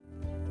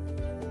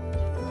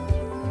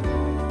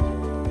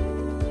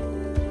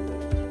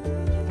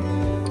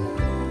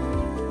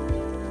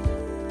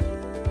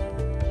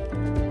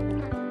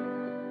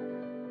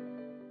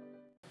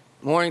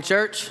morning,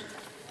 church.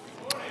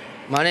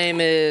 My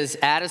name is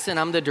Addison.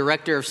 I'm the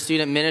director of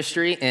student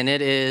ministry, and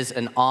it is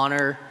an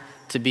honor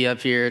to be up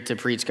here to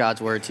preach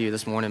God's word to you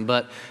this morning.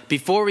 But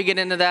before we get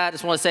into that, I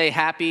just want to say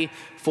happy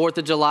 4th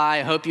of July.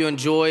 I hope you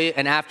enjoy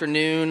an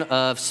afternoon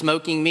of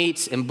smoking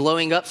meats and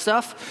blowing up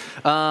stuff.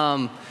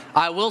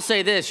 I will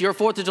say this, your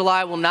 4th of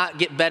July will not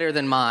get better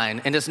than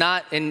mine. And it's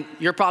not, and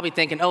you're probably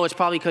thinking, oh, it's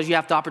probably because you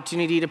have the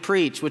opportunity to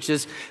preach,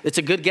 it's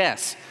a good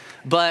guess.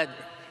 But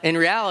in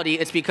reality,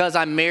 it's because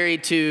I'm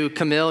married to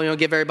Camille.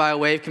 Give everybody a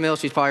wave, Camille.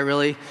 She's probably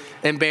really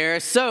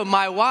embarrassed. So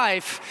my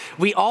wife,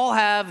 we all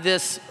have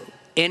this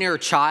inner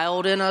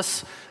child in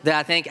us that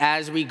I think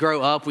as we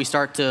grow up, we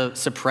start to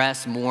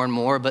suppress more and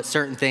more, but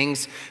certain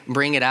things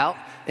bring it out.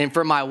 And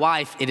for my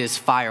wife, it is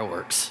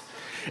fireworks.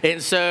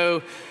 And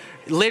so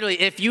literally,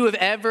 if you have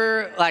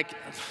ever,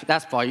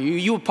 that's probably,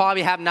 you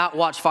probably have not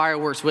watched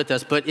fireworks with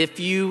us, but if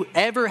you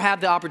ever have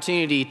the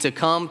opportunity to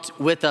come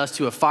with us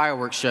to a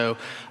fireworks show,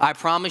 I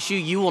promise you,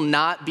 you will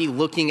not be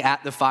looking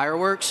at the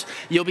fireworks.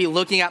 You'll be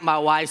looking at my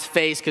wife's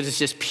face because it's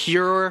just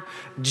pure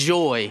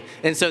joy.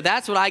 And so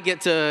that's what I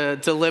get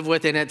to live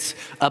with, and it's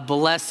a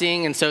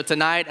blessing. And so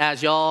tonight,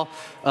 as y'all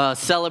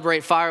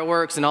celebrate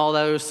fireworks and all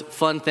those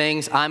fun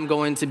things, I'm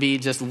going to be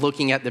just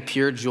looking at the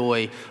pure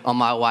joy on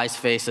my wife's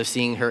face of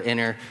seeing her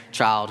inner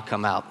child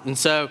come out. And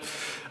so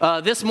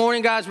this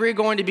morning, guys, we're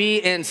going to be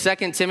in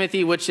 2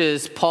 Timothy, which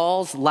is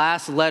Paul's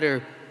last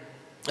letter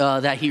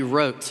that he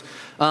wrote.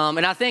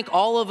 And I think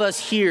all of us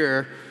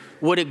here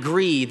would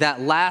agree that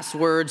last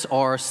words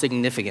are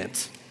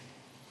significant.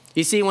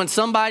 You see, when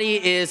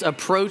somebody is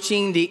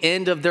approaching the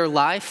end of their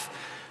life,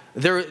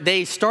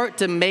 they start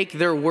to make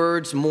their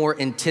words more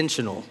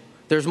intentional.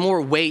 There's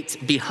more weight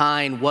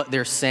behind what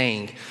they're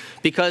saying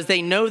because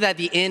they know that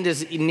the end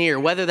is near,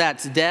 whether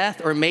that's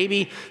death or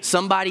maybe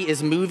somebody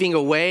is moving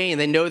away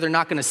and they know they're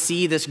not going to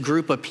see this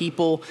group of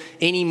people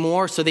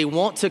anymore. So they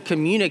want to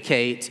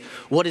communicate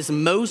what is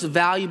most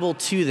valuable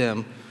to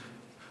them,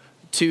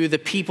 to the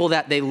people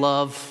that they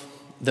love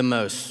the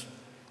most.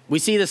 We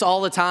see this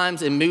all the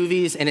times in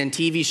movies and in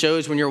TV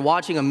shows. When you're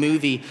watching a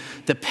movie,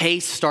 the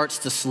pace starts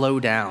to slow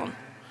down.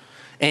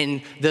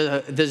 And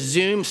the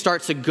zoom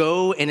starts to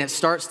go and it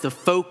starts to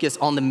focus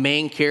on the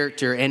main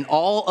character and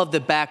all of the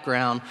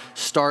background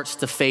starts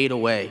to fade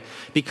away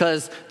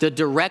because the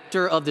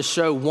director of the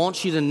show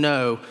wants you to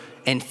know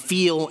and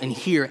feel and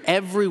hear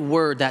every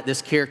word that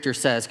this character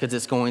says because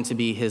it's going to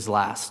be his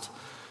last.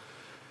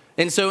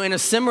 And so in a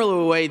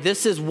similar way,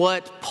 this is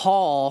what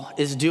Paul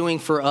is doing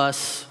for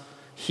us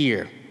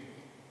here.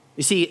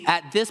 You see,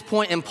 at this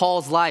point in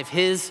Paul's life,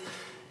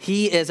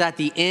 he is at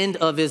the end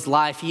of his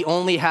life. He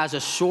only has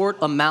a short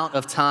amount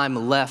of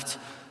time left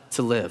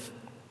to live.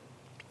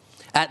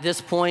 At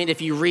this point, if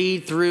you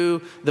read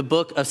through the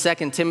book of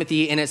 2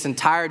 Timothy in its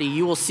entirety,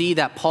 you will see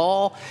that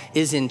Paul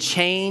is in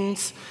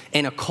chains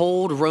in a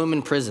cold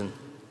Roman prison.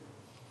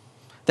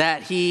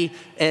 That he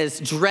is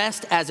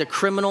dressed as a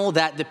criminal,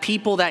 that the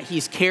people that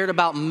he's cared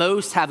about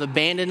most have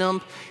abandoned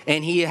him,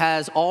 and he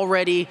has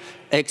already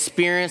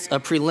experienced a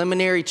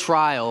preliminary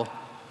trial,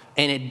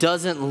 and it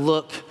doesn't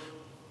look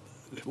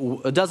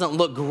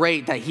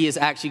great that he is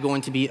actually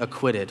going to be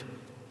acquitted.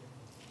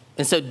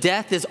 And so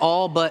death is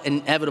all but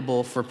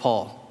inevitable for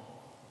Paul.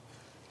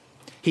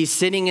 He's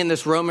sitting in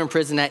this Roman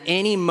prison. At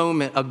any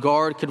moment, a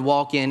guard could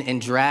walk in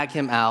and drag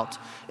him out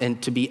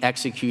and to be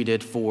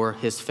executed for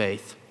his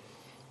faith.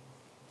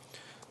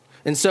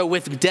 And so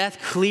with death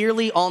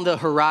clearly on the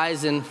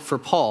horizon for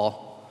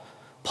Paul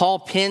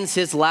pens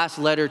his last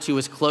letter to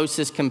his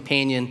closest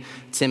companion,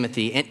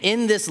 Timothy. And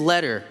in this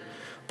letter,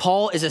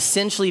 Paul is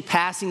essentially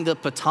passing the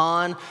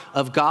baton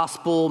of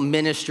gospel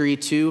ministry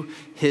to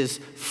his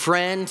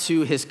friend,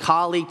 to his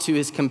colleague, to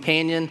his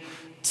companion,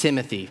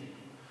 Timothy.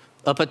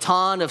 A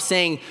baton of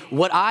saying,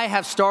 what I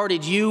have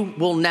started, you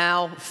will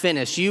now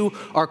finish. You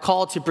are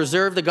called to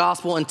preserve the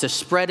gospel and to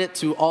spread it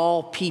to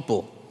all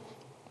people.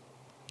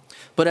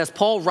 But as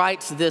Paul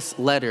writes this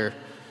letter,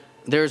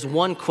 there's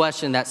one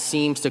question that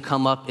seems to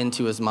come up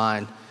into his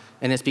mind,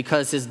 and it's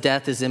because his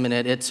death is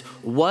imminent. It's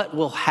what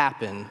will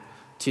happen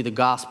to the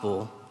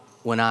gospel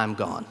when I'm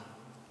gone?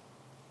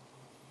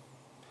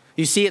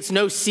 You see, it's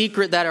no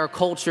secret that our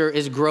culture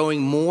is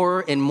growing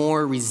more and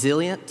more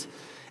resilient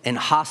and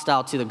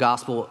hostile to the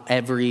gospel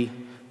every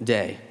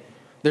day.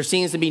 There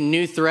seems to be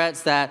new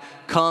threats that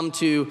come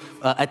to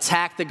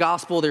attack the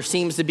gospel. There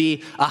seems to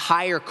be a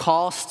higher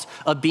cost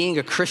of being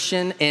a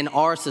Christian in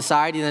our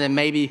society than it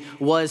maybe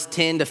was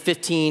 10 to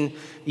 15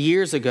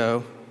 years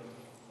ago.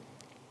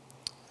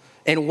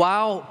 And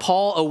while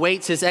Paul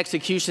awaits his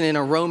execution in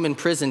a Roman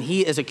prison,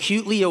 he is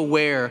acutely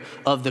aware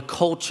of the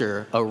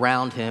culture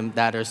around him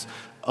that is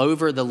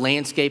over the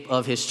landscape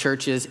of his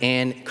churches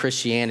and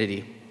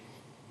Christianity.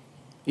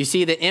 You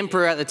see, the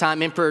emperor at the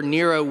time, Emperor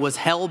Nero, was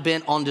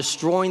hell-bent on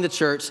destroying the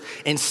church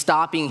and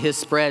stopping his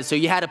spread. So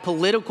you had a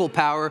political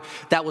power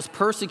that was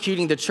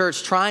persecuting the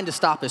church, trying to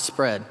stop his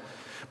spread.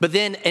 But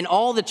then in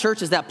all the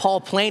churches that Paul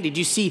planted,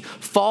 you see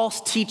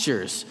false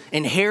teachers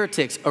and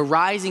heretics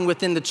arising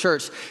within the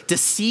church,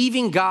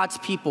 deceiving God's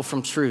people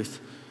from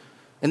truth.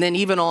 And then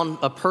even on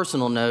a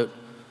personal note,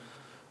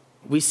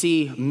 we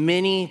see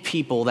many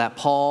people that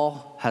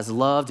Paul has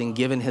loved and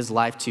given his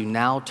life to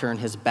now turn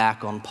his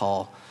back on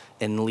Paul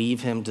and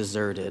leave him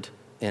deserted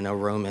in a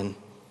Roman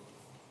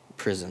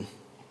prison.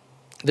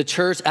 The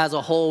church as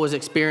a whole was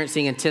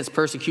experiencing intense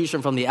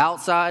persecution from the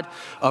outside,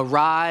 a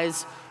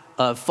rise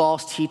of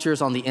false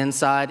teachers on the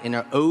inside, and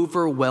an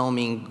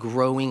overwhelming,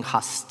 growing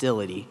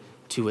hostility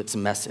to its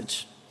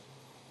message.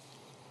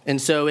 And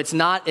so it's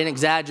not an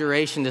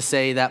exaggeration to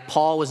say that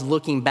Paul was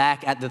looking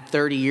back at the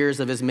 30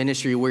 years of his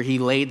ministry where he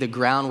laid the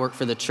groundwork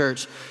for the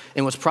church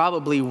and was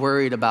probably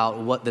worried about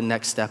what the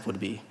next step would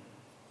be.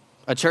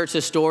 A church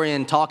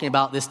historian talking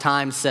about this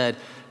time said,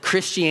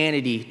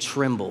 Christianity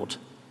trembled,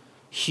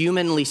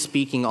 humanly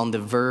speaking, on the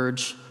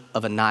verge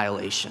of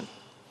annihilation.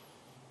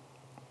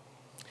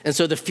 And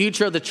so the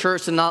future of the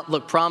church did not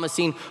look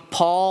promising.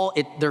 Paul,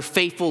 their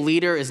faithful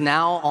leader, is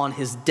now on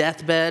his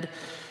deathbed.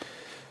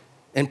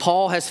 And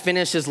Paul has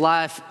finished his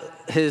life,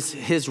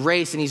 his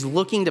race, and he's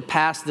looking to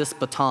pass this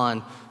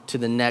baton to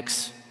the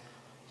next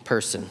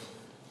person.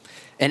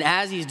 And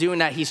as he's doing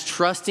that, he's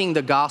trusting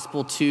the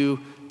gospel to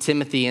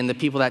Timothy and the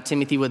people that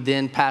Timothy would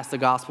then pass the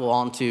gospel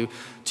on to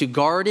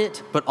guard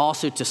it, but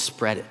also to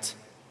spread it.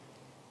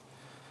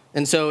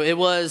 And so it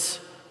was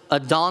a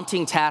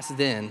daunting task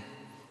then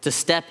to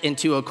step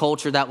into a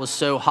culture that was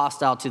so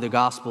hostile to the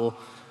gospel.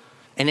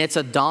 And it's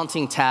a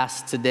daunting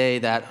task today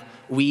that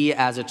we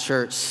as a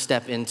church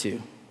step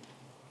into.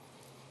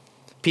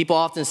 People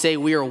often say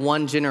we are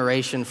one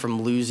generation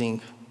from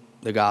losing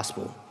the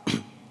gospel.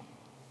 And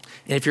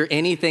if you're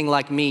anything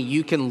like me,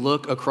 you can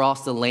look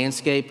across the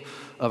landscape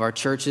of our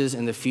churches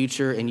in the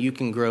future and you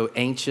can grow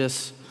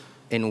anxious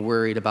and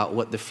worried about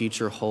what the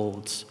future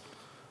holds,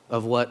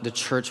 of what the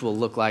church will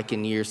look like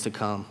in years to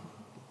come.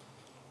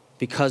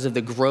 Because of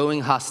the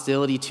growing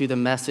hostility to the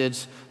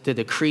message, the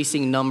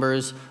decreasing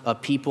numbers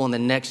of people in the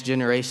next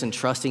generation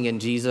trusting in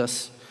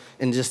Jesus,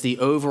 and just the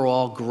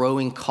overall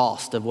growing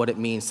cost of what it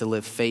means to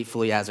live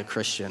faithfully as a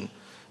Christian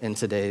in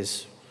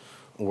today's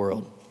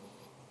world.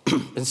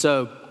 And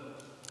so,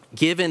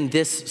 given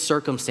this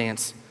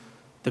circumstance,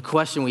 the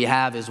question we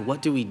have is,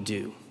 what do we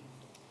do?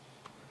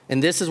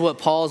 And this is what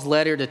Paul's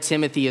letter to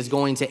Timothy is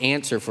going to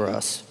answer for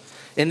us.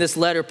 In this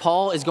letter,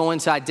 Paul is going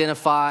to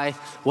identify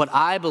what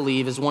I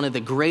believe is one of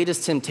the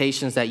greatest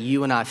temptations that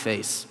you and I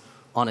face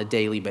on a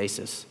daily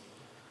basis.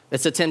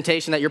 It's a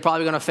temptation that you're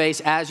probably going to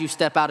face as you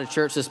step out of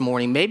church this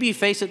morning. Maybe you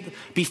face it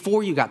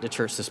before you got to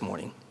church this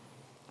morning.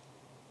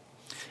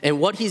 And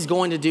what he's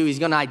going to do, he's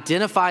going to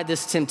identify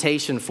this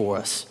temptation for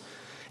us.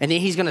 And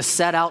then he's going to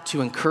set out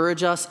to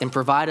encourage us and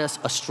provide us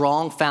a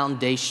strong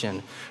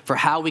foundation for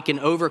how we can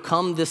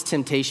overcome this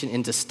temptation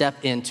and to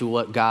step into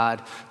what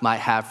God might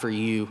have for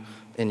you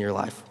in your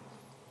life.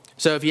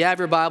 So if you have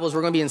your Bibles,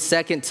 we're going to be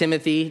in 2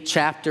 Timothy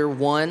chapter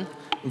 1,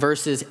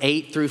 verses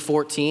 8 through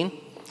 14.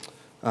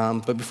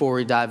 But before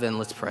we dive in,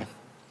 let's pray.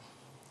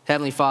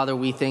 Heavenly Father,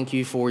 we thank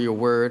you for your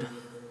word.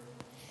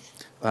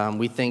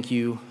 We thank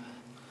you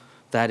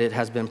that it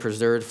has been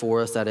preserved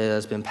for us, that it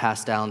has been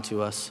passed down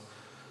to us,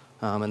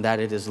 and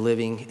that it is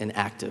living and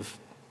active.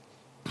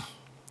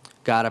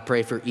 God, I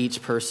pray for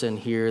each person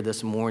here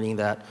this morning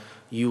that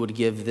you would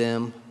give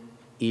them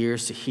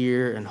ears to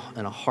hear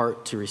and a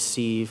heart to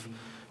receive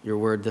your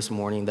word this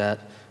morning, that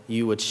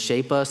you would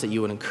shape us, that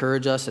you would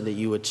encourage us, and that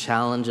you would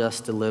challenge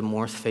us to live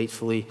more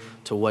faithfully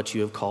to what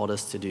you have called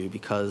us to do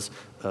because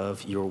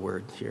of your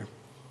word here.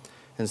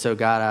 And so,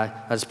 God,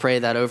 I just pray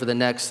that over the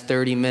next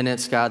 30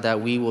 minutes, God, that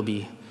we will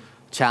be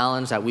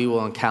challenged, that we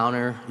will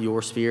encounter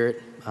your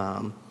spirit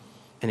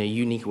in a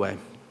unique way.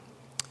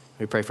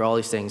 We pray for all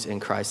these things in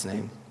Christ's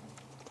name.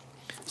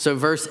 So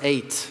verse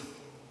 8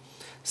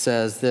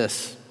 says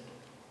this: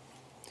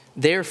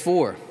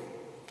 "Therefore,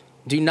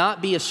 do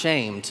not be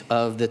ashamed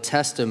of the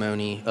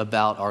testimony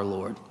about our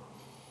Lord,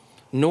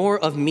 nor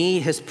of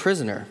me, his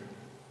prisoner,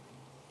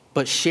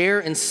 but share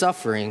in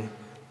suffering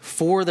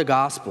for the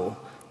gospel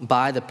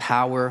by the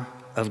power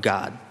of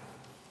God."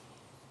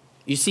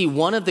 You see,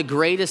 one of the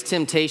greatest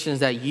temptations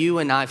that you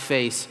and I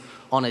face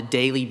on a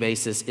daily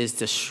basis is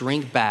to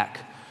shrink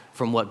back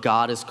from what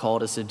God has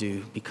called us to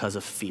do because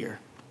of fear.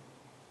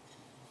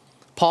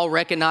 Paul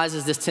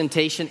recognizes this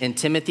temptation in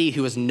Timothy,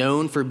 who is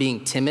known for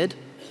being timid.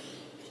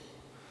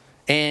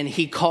 And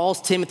he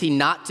calls Timothy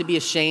not to be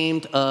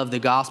ashamed of the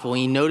gospel.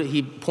 And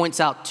he points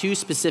out two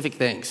specific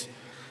things.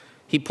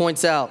 He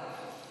points out,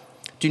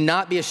 do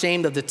not be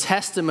ashamed of the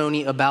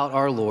testimony about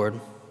our Lord,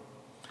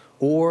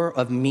 or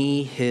of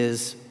me,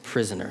 his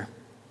prisoner.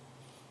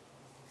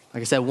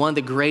 Like I said, one of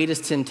the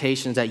greatest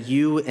temptations that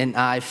you and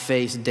I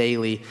face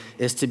daily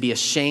is to be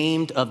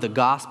ashamed of the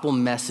gospel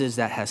message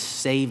that has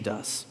saved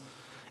us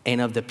and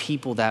of the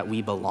people that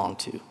we belong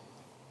to.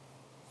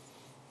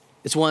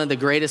 It's one of the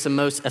greatest and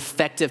most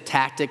effective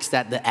tactics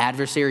that the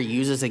adversary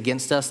uses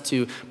against us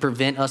to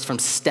prevent us from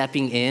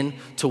stepping in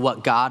to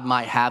what God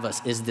might have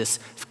us, is this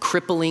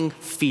crippling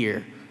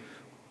fear.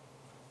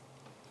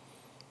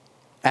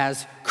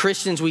 As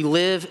Christians, we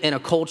live in a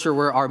culture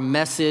where our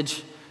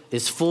message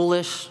is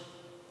foolish,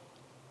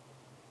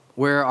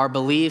 where our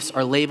beliefs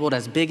are labeled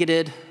as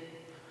bigoted,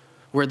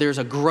 where there's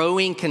a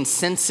growing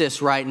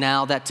consensus right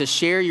now that to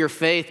share your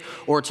faith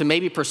or to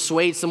maybe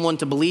persuade someone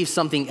to believe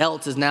something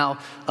else is now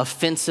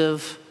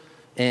offensive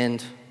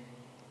and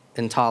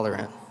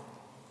intolerant.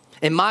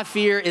 And my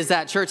fear is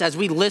that, church, as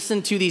we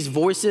listen to these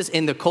voices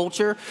in the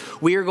culture,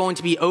 we are going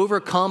to be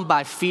overcome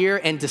by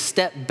fear and to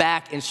step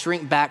back and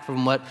shrink back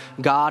from what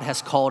God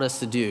has called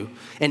us to do.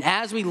 And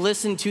as we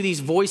listen to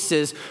these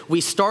voices, we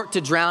start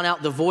to drown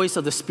out the voice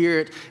of the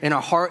Spirit in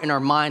our heart and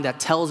our mind that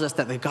tells us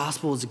that the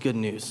gospel is good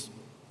news.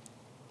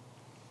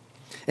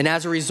 And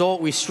as a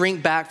result, we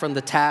shrink back from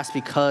the task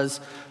because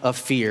of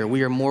fear.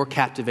 We are more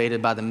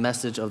captivated by the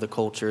message of the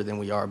culture than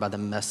we are by the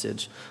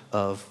message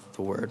of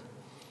the word.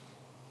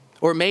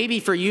 Or maybe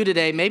for you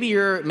today, maybe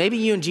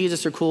you and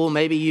Jesus are cool.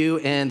 Maybe you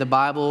and the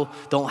Bible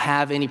don't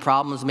have any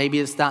problems. Maybe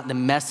it's not the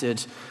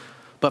message.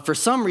 But for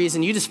some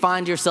reason, you just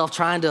find yourself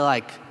trying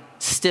to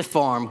stiff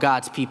arm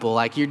God's people.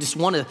 Like you just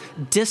want to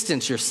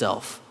distance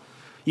yourself.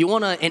 You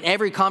want to, in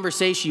every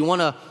conversation, you want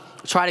to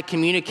try to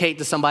communicate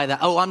to somebody that,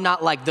 oh, I'm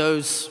not like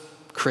those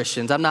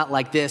Christians. I'm not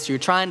like this. You're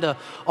trying to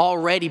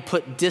already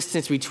put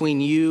distance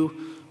between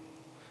you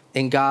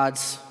and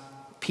God's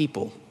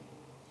people.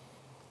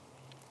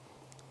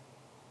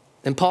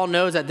 And Paul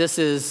knows that this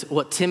is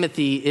what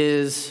Timothy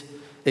is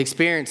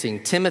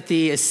experiencing.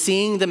 Timothy is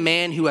seeing the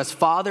man who has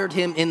fathered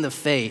him in the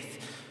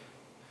faith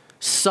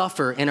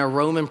suffer in a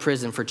Roman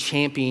prison for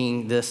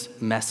championing this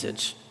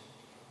message.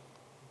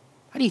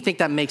 How do you think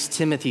that makes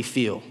Timothy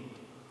feel?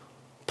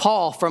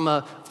 Paul, from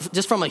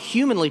a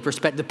humanly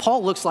perspective,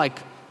 Paul looks like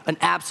an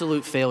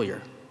absolute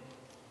failure.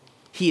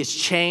 He is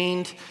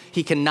chained.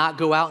 He cannot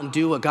go out and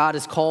do what God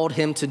has called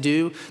him to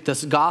do.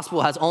 This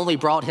gospel has only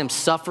brought him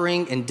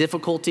suffering and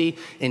difficulty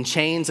and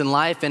chains in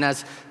life. And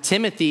as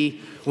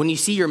Timothy, when you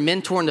see your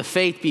mentor in the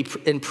faith be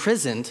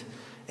imprisoned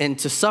and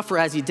to suffer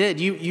as he did,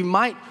 you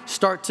might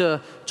start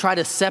to try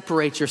to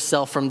separate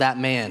yourself from that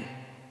man.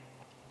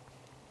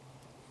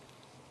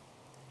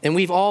 And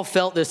we've all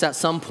felt this at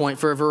some point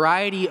for a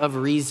variety of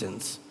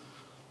reasons.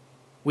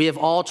 We have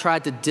all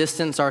tried to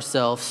distance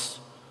ourselves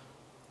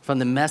from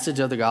the message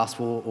of the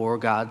gospel or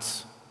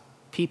God's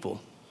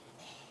people.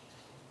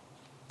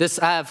 I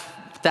have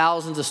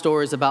thousands of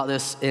stories about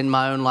this in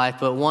my own life,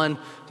 but one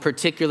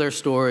particular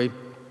story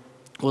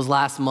was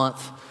last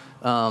month.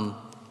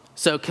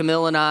 So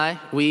Camille and I,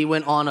 we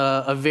went on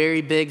a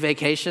very big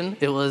vacation.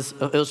 It was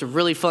a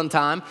really fun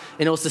time,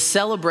 and it was to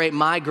celebrate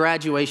my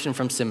graduation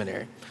from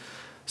seminary.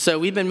 So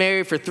we've been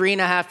married for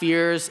 3.5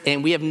 years,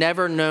 and we have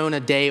never known a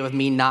day with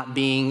me not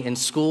being in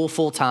school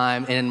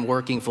full-time and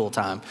working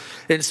full-time.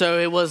 And so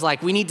it was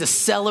like, we need to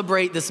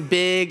celebrate this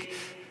big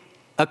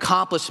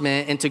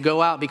accomplishment and to go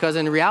out, because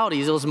in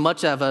reality, it was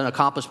much of an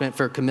accomplishment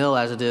for Camille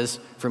as it is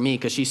for me,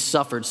 because she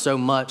suffered so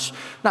much.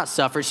 Not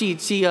suffered, she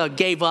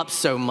gave up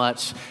so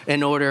much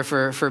in order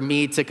for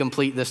me to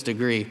complete this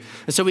degree.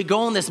 And so we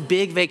go on this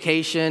big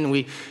vacation,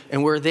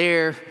 and we're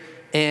there,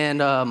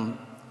 and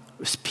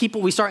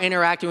we start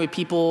interacting with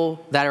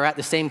people that are at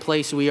the same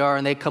place we are,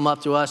 and they come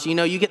up to us.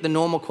 You get the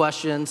normal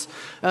questions.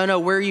 I don't know,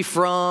 where are you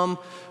from?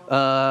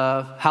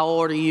 How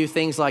old are you?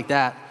 Things like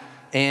that.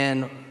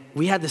 And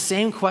we had the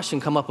same question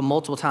come up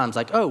multiple times,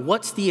 like, oh,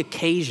 what's the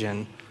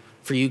occasion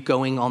for you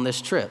going on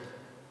this trip?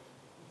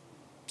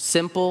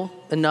 Simple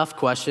enough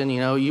question,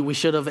 we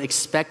should have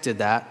expected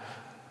that.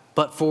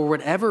 But for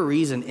whatever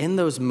reason, in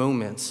those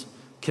moments,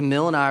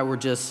 Camille and I were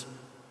just,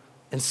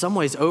 in some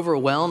ways,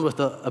 overwhelmed with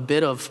a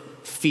bit of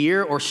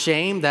fear or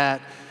shame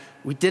that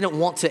we didn't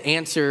want to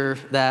answer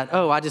that,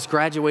 oh, I just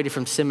graduated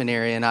from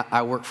seminary and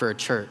I work for a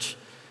church.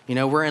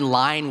 We're in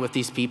line with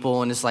these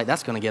people, and it's like,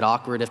 that's going to get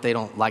awkward if they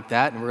don't like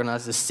that, and we're going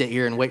to just sit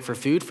here and wait for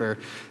food for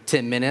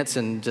 10 minutes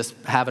and just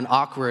have an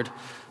awkward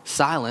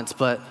silence.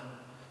 But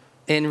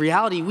in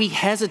reality, we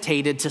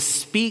hesitated to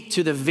speak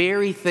to the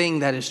very thing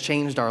that has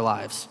changed our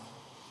lives,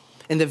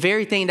 and the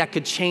very thing that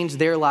could change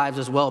their lives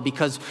as well,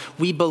 because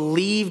we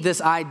believe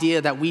this idea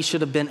that we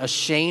should have been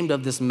ashamed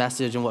of this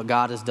message and what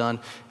God has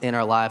done in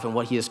our life and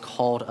what he has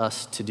called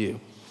us to do.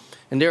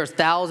 And there are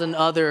 1,000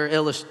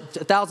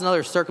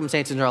 other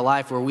circumstances in our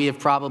life where we have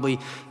probably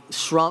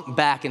shrunk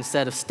back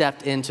instead of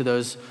stepped into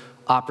those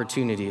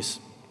opportunities.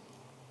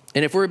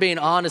 And if we're being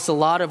honest, a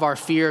lot of our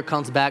fear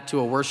comes back to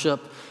a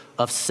worship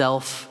of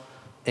self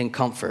and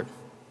comfort.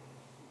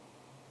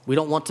 We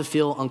don't want to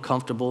feel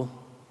uncomfortable.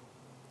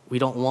 We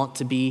don't want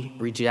to be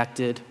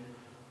rejected.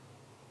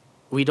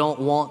 We don't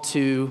want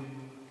to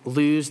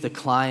lose the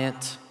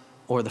client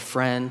or the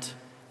friend.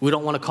 We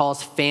don't want to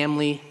cause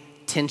family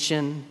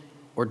tension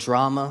or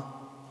drama.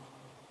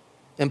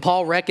 And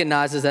Paul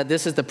recognizes that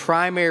this is the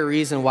primary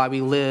reason why we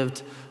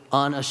lived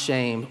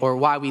unashamed, or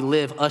why we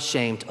live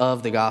ashamed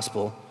of the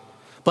gospel.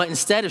 But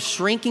instead of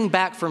shrinking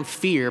back from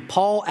fear,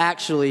 Paul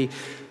actually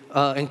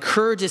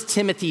encourages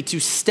Timothy to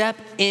step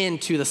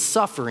into the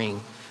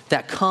suffering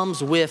that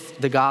comes with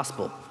the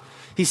gospel.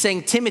 He's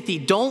saying, Timothy,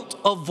 don't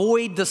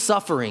avoid the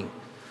suffering.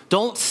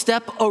 Don't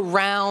step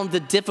around the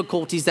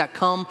difficulties that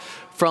come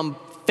from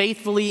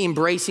faithfully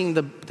embracing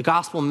the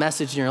gospel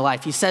message in your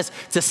life. He says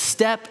to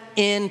step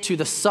into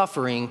the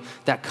suffering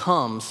that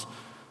comes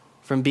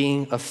from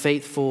being a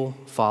faithful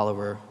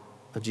follower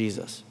of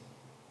Jesus.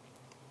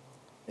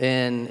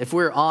 And if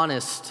we're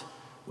honest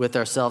with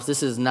ourselves,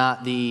 this is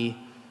not the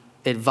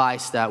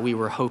advice that we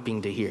were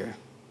hoping to hear.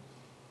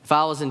 If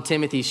I was in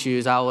Timothy's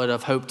shoes, I would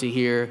have hoped to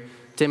hear,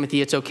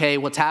 Timothy, it's okay.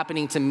 What's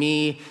happening to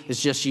me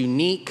is just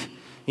unique.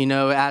 You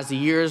know, as the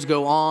years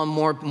go on,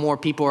 more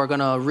people are going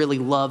to really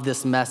love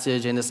this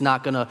message, and it's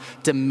not going to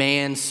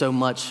demand so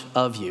much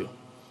of you.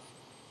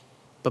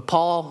 But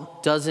Paul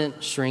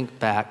doesn't shrink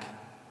back.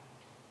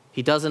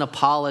 He doesn't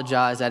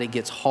apologize that it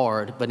gets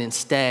hard, but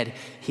instead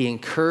he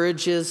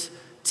encourages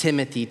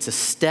Timothy to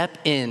step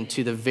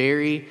into the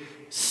very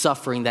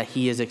suffering that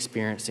he is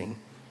experiencing.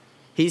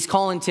 He's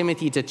calling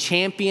Timothy to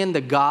champion the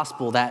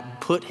gospel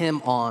that put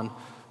him on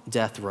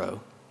death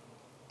row.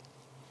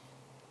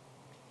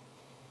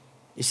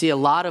 You see, a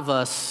lot of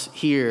us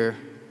here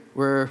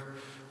love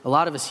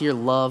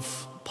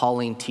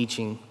Pauline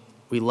teaching.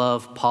 We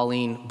love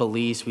Pauline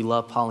beliefs. We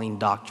love Pauline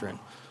doctrine.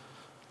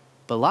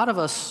 But a lot of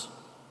us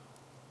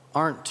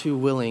aren't too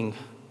willing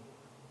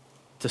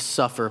to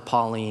suffer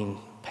Pauline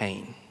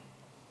pain.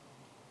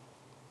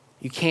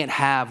 You can't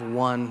have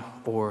one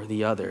or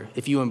the other.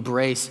 If you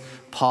embrace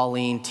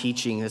Pauline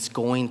teaching, it's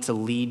going to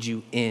lead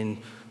you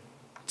in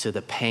to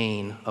the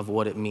pain of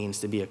what it means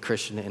to be a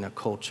Christian in a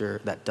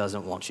culture that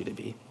doesn't want you to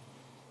be.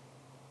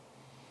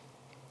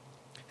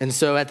 And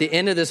so at the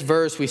end of this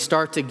verse, we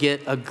start to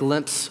get a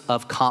glimpse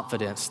of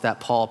confidence that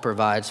Paul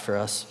provides for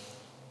us.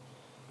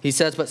 He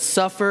says,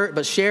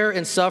 but share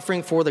in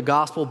suffering for the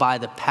gospel by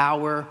the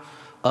power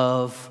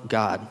of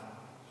God.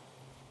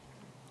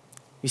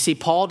 You see,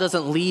 Paul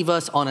doesn't leave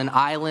us on an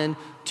island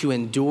to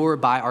endure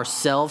by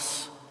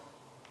ourselves.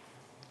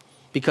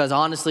 Because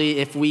honestly,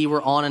 if we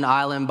were on an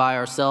island by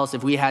ourselves,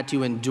 if we had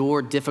to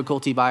endure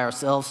difficulty by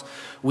ourselves,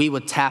 we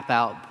would tap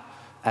out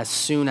as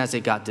soon as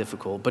it got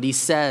difficult. But he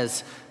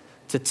says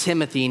to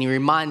Timothy, and he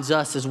reminds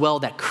us as well,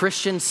 that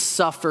Christians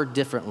suffer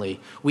differently.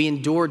 We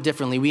endure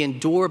differently. We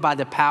endure by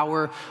the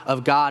power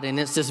of God. And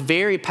it's this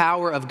very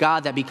power of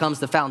God that becomes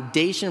the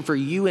foundation for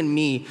you and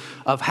me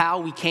of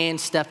how we can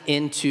step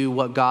into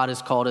what God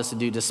has called us to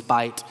do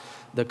despite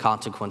the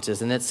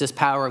consequences. And it's this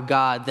power of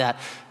God that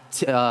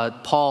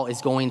Paul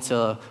is going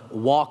to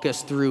walk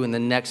us through in the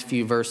next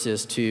few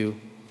verses to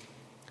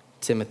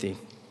Timothy.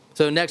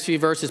 So the next few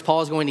verses,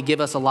 Paul is going to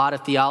give us a lot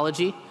of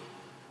theology.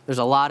 There's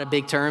a lot of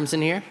big terms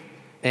in here.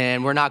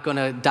 And we're not going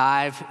to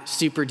dive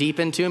super deep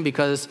into them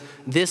because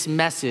this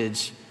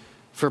message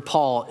for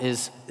Paul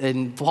is,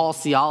 and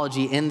Paul's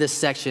theology in this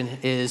section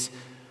is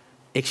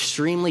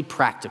extremely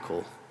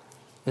practical.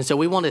 And so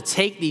we want to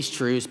take these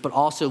truths, but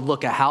also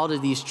look at how do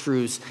these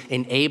truths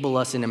enable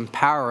us and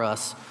empower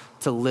us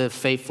to live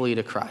faithfully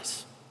to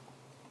Christ.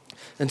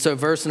 And so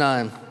verse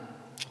 9,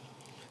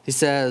 he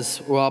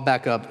says, well, I'll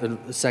back up in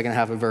the second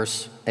half of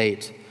verse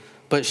 8.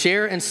 But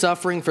share in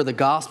suffering for the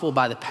gospel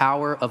by the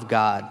power of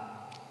God,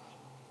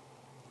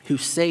 who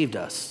saved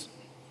us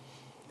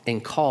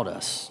and called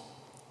us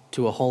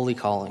to a holy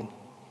calling,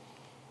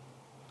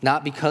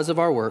 not because of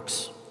our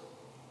works,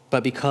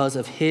 but because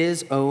of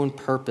his own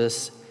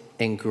purpose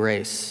and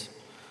grace,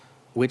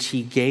 which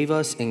he gave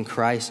us in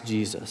Christ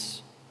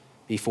Jesus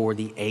before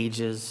the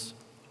ages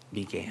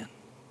began.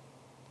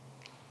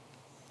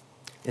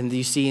 And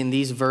you see in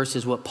these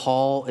verses what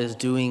Paul is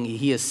doing,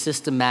 he is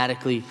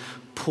systematically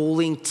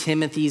pulling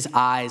Timothy's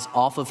eyes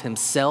off of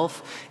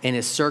himself and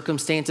his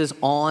circumstances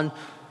on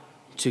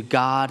to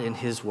God and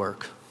his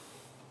work.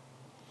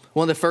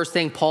 One of the first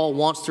things Paul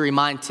wants to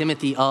remind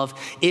Timothy of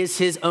is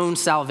his own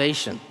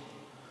salvation.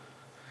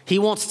 He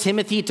wants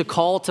Timothy to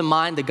call to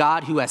mind the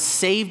God who has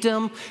saved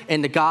him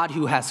and the God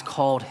who has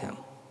called him.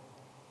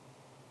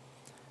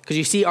 Because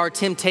you see, our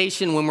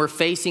temptation when we're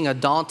facing a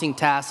daunting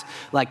task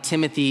like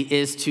Timothy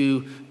is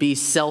to be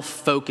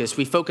self-focused.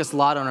 We focus a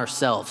lot on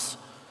ourselves.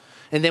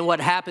 And then what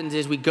happens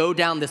is we go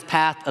down this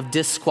path of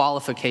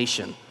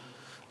disqualification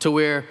to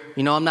where,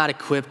 I'm not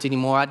equipped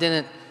anymore. I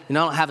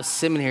don't have a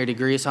seminary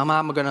degree, so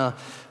I'm going to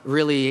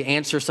really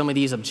answer some of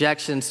these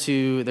objections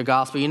to the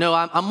gospel.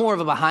 I'm more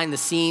of a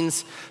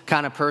behind-the-scenes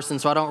kind of person,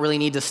 so I don't really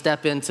need to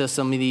step into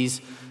some of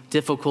these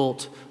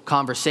difficult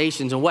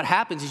conversations. And what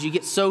happens is you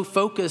get so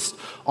focused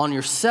on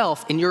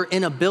yourself and your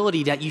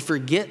inability that you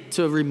forget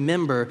to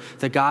remember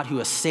the God who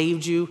has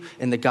saved you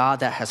and the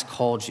God that has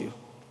called you.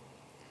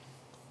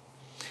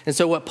 And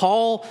so what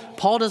Paul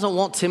doesn't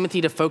want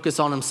Timothy to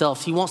focus on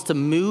himself. He wants to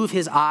move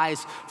his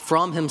eyes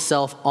from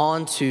himself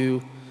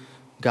onto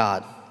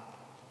God.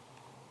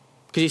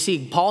 Because you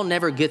see, Paul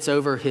never gets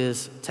over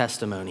his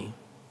testimony.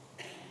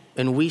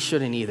 And we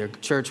shouldn't either.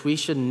 Church, we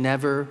should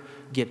never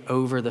get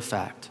over the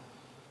fact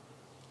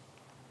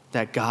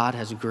that God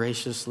has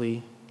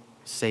graciously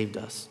saved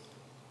us.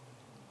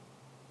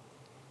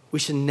 We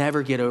should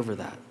never get over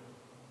that.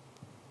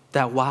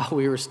 That while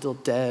we were still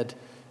dead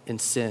in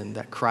sin,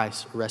 that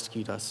Christ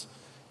rescued us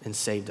and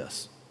saved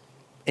us.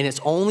 And it's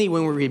only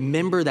when we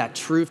remember that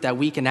truth that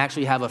we can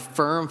actually have a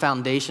firm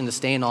foundation to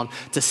stand on,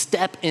 to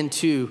step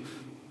into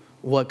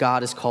what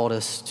God has called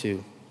us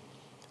to.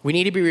 We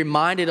need to be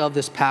reminded of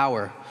this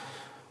power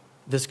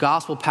this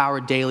gospel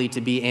powered daily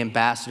to be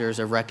ambassadors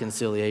of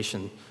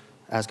reconciliation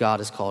as God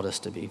has called us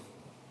to be.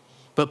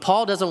 But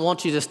Paul doesn't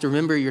want you just to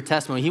remember your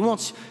testimony. He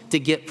wants to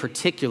get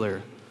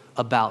particular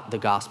about the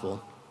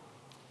gospel.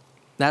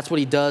 That's what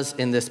he does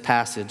in this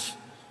passage.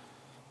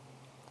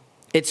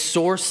 Its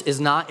source is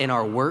not in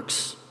our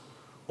works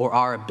or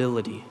our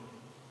ability.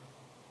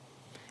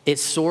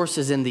 Its source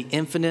is in the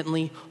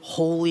infinitely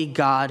holy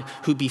God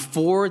who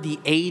before the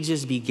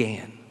ages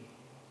began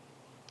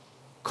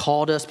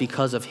called us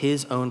because of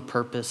his own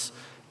purpose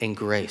and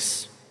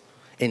grace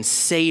and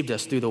saved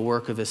us through the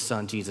work of his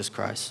son, Jesus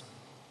Christ.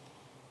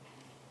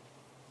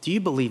 Do you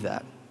believe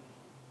that?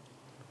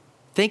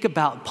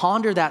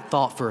 Ponder that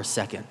thought for a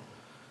second,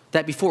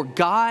 that before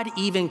God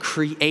even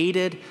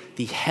created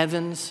the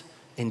heavens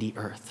and the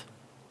earth,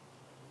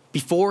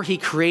 before he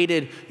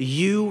created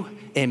you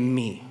and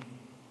me,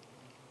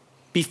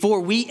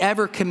 before we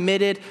ever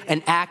committed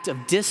an act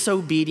of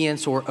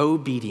disobedience or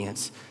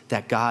obedience,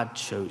 that God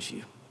chose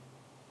you.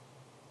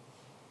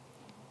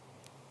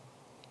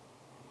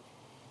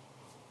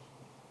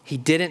 He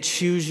didn't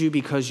choose you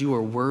because you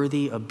were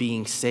worthy of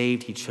being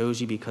saved. He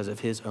chose you because of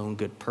his own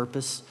good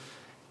purpose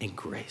and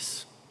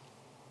grace.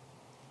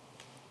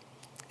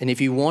 And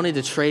if you wanted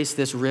to trace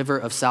this river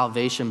of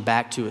salvation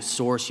back to its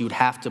source, you'd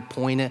have to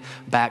point it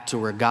back to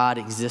where God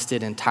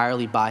existed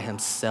entirely by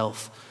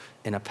himself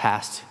in a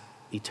past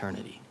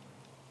eternity.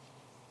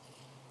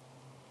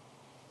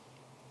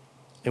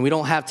 And we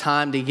don't have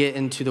time to get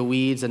into the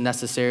weeds and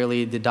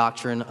necessarily the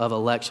doctrine of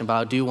election, but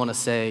I do want to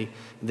say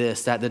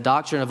this, that the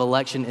doctrine of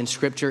election in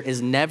Scripture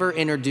is never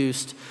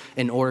introduced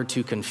in order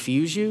to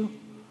confuse you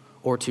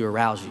or to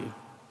arouse you.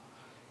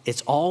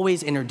 It's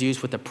always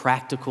introduced with a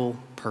practical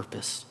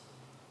purpose.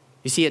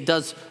 You see, it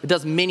does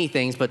many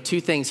things, but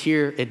two things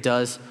here it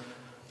does.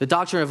 The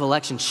doctrine of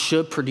election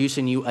should produce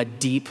in you a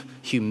deep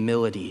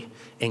humility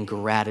and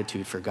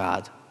gratitude for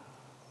God,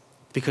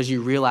 because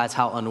you realize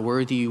how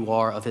unworthy you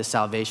are of his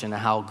salvation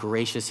and how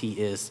gracious he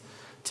is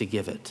to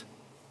give it.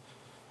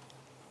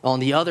 On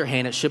the other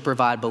hand, it should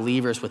provide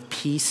believers with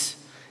peace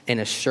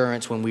and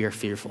assurance when we are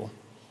fearful.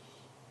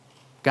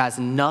 Guys,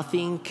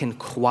 nothing can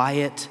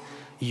quiet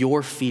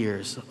your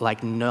fears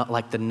like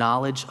the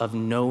knowledge of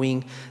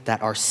knowing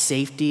that our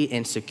safety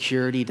and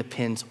security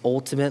depends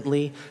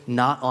ultimately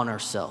not on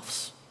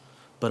ourselves,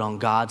 but on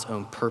God's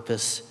own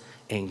purpose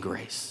and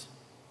grace.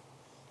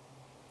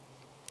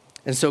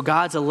 And so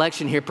God's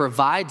election here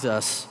provides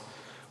us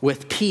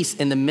with peace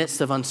in the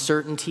midst of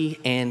uncertainty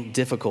and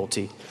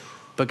difficulty.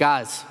 But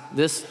guys,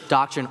 this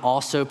doctrine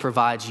also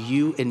provides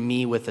you and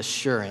me with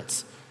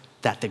assurance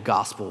that the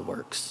gospel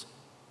works,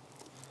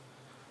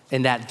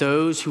 and that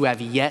those who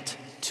have yet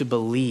to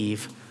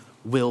believe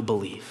will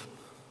believe.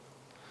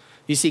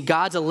 You see,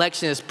 God's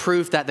election is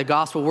proof that the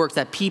gospel works,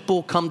 that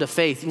people come to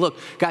faith. Look,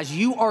 guys,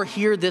 you are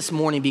here this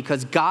morning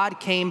because God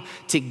came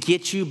to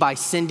get you by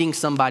sending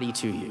somebody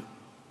to you.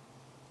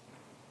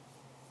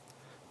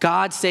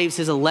 God saves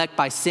his elect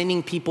by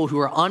sending people who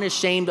are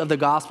unashamed of the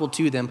gospel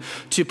to them,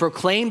 to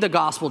proclaim the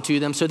gospel to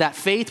them so that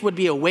faith would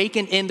be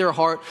awakened in their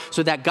heart,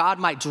 so that God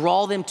might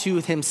draw them to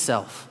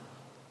himself.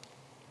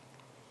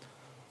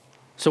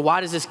 So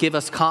why does this give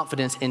us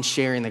confidence in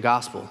sharing the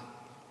gospel?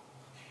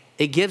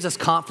 It gives us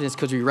confidence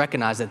because we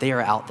recognize that they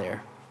are out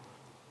there.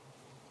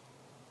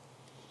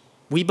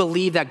 We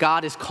believe that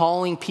God is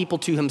calling people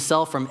to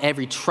himself from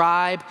every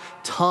tribe,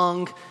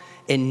 tongue,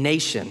 and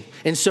nation.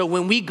 And so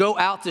when we go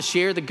out to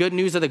share the good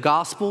news of the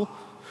gospel,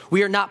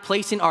 we are not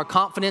placing our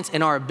confidence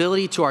in our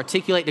ability to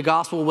articulate the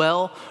gospel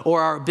well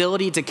or our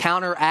ability to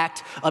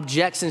counteract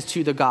objections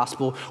to the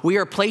gospel. We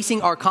are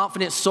placing our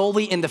confidence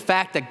solely in the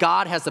fact that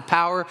God has the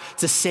power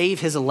to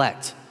save his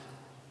elect.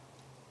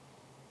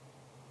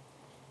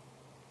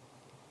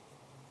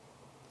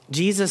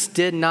 Jesus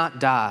did not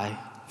die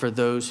for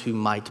those who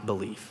might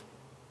believe.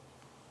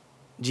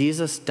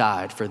 Jesus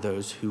died for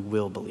those who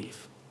will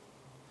believe.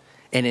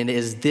 And it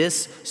is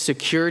this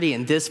security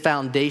and this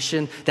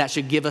foundation that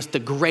should give us the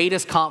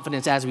greatest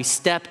confidence as we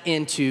step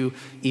into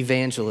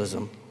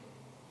evangelism.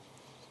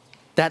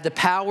 That the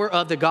power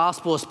of the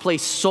gospel is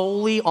placed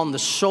solely on the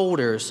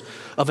shoulders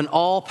of an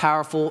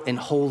all-powerful and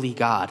holy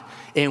God.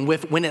 And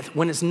when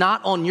it's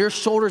not on your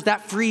shoulders,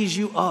 that frees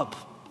you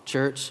up,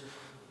 church,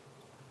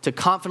 to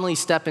confidently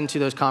step into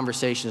those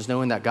conversations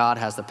knowing that God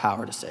has the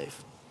power to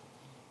save.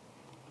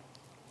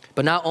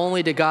 But not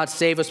only did God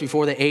save us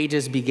before the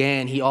ages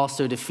began, he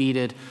also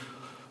defeated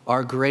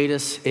our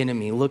greatest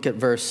enemy. Look at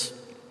verse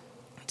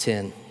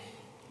 10.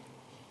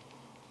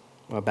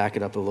 I'll back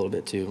it up a little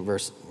bit too.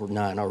 Verse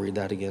 9, I'll read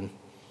that again.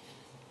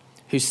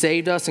 Who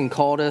saved us and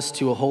called us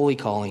to a holy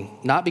calling,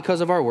 not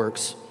because of our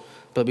works,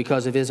 but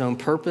because of his own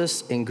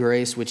purpose and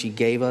grace, which he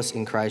gave us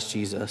in Christ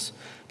Jesus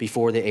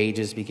before the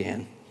ages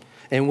began,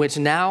 and which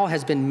now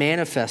has been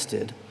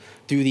manifested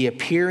through the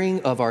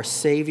appearing of our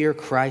Savior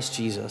Christ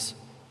Jesus,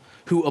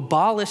 who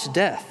abolished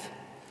death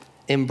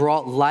and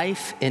brought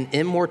life and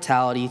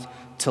immortality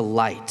to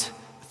light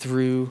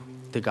through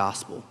the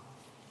gospel.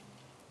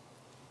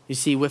 You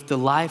see, with the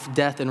life,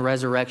 death, and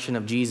resurrection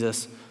of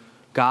Jesus,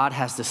 God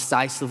has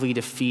decisively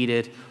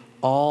defeated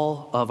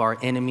all of our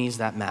enemies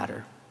that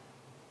matter.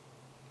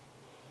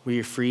 We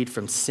are freed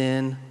from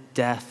sin,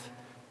 death,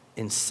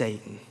 and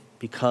Satan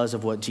because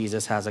of what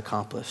Jesus has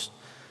accomplished.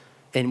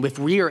 And if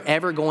we are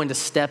ever going to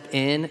step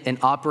in and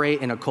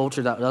operate in a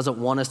culture that doesn't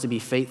want us to be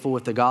faithful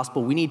with the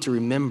gospel, we need to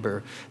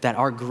remember that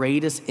our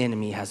greatest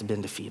enemy has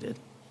been defeated.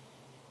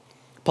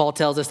 Paul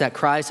tells us that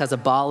Christ has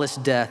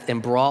abolished death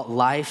and brought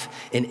life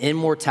and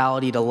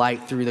immortality to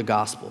light through the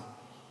gospel.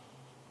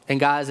 And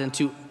guys, and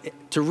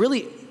to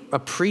really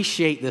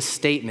appreciate this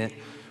statement,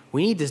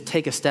 we need to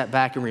take a step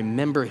back and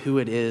remember who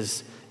it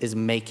is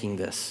making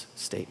this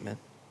statement.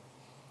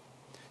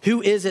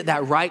 Who is it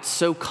that writes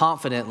so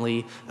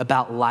confidently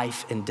about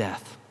life and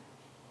death?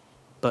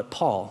 But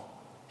Paul,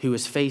 who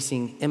is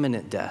facing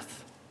imminent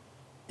death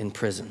in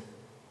prison.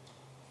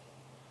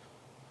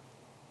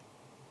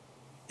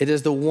 It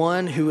is the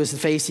one who is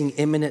facing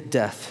imminent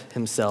death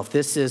himself.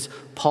 This is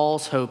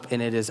Paul's hope,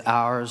 and it is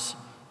ours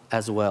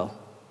as well.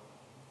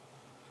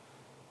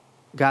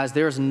 Guys,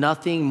 there is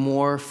nothing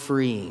more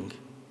freeing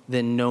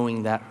than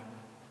knowing that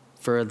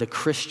for the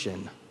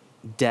Christian,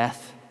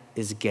 death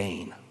is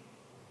gain.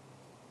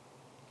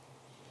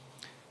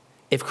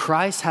 If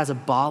Christ has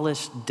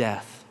abolished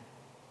death,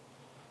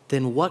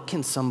 then what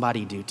can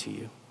somebody do to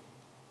you?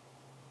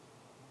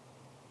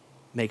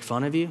 Make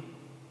fun of you?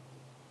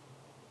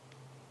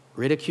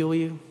 Ridicule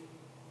you?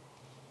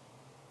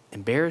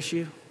 Embarrass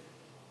you?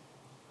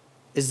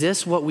 Is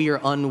this what we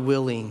are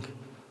unwilling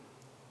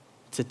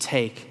to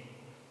take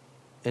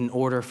in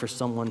order for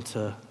someone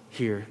to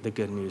hear the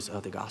good news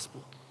of the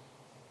gospel?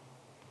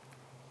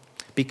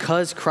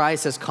 Because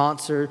Christ has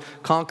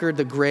conquered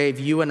the grave,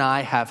 you and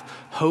I have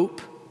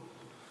hope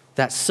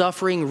that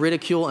suffering,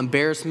 ridicule,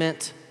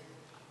 embarrassment,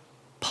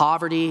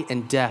 poverty,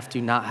 and death do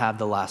not have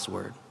the last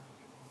word.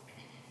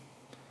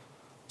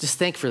 Just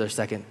think for a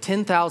second.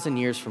 10,000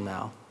 years from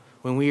now,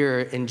 when we are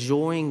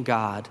enjoying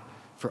God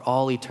for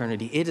all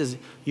eternity,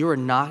 you are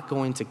not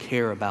going to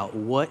care about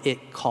what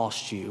it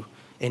cost you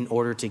in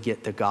order to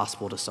get the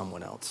gospel to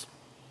someone else.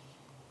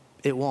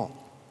 It won't.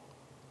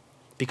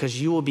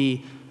 Because you will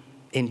be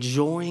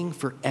enjoying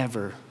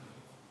forever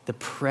the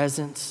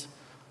presence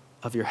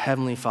of your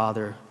Heavenly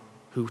Father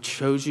who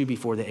chose you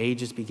before the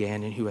ages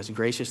began and who has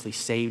graciously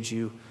saved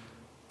you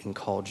and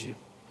called you.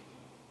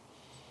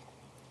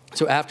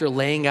 So after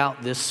laying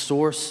out this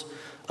source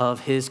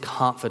of his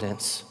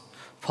confidence,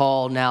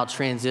 Paul now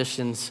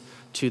transitions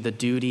to the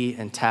duty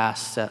and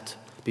task set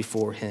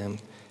before him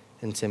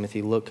in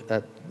Timothy. Look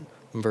at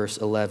verse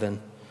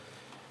 11.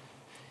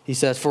 He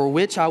says, "For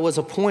which I was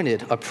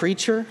appointed a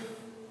preacher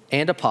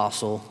and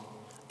apostle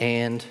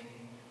and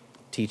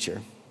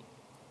teacher."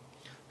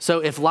 So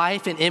if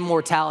life and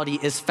immortality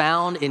is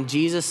found in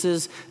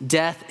Jesus'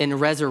 death and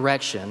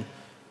resurrection,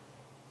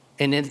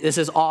 and this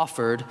is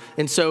offered,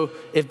 and so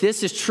if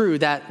this is true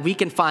that we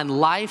can find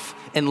life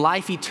and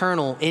life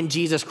eternal in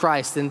Jesus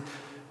Christ, then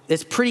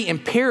it's pretty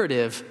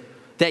imperative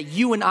that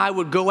you and I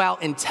would go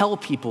out and tell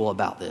people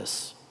about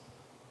this.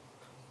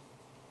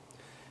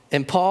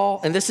 And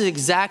this is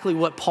exactly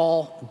what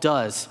Paul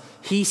does.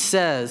 He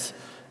says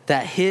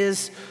that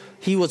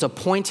he was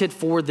appointed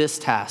for this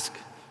task.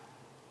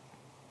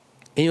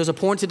 And he was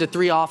appointed to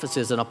 3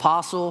 offices: an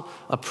apostle,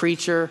 a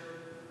preacher,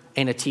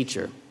 and a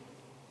teacher.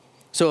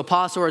 So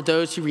apostle are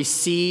those who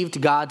received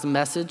God's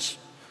message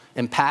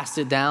and passed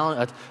it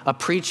down. A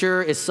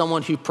preacher is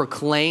someone who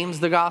proclaims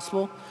the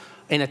gospel.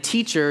 And a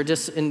teacher,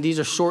 and these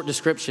are short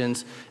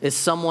descriptions, is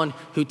someone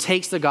who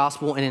takes the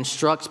gospel and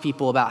instructs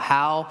people about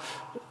how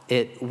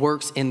it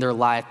works in their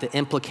life, the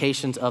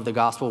implications of the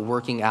gospel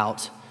working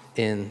out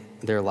in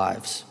their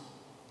lives.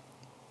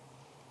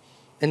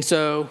 And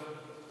so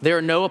there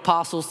are no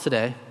apostles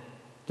today.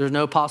 There's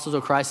no apostles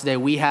of Christ today.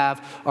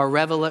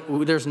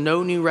 There's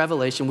no new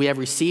revelation. We have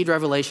received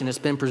revelation. It's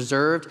been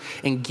preserved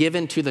and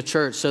given to the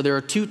church. So there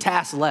are 2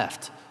 tasks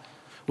left,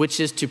 which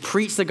is to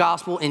preach the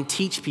gospel and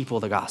teach people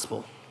the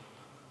gospel.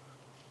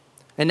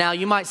 And now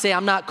you might say,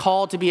 I'm not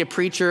called to be a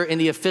preacher in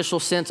the official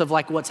sense of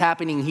like what's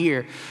happening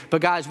here.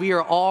 But guys, we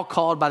are all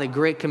called by the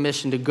Great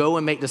Commission to go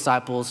and make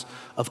disciples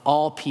of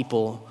all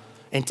people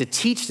and to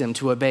teach them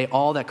to obey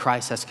all that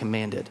Christ has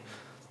commanded.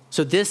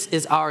 So this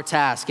is our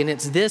task, and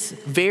it's this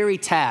very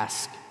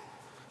task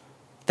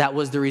that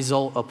was the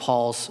result of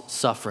Paul's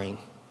suffering.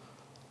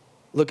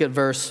 Look at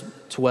verse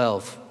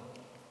 12.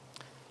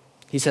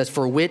 He says,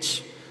 "For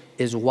which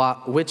is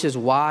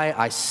why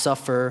I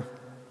suffer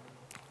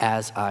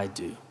as I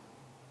do."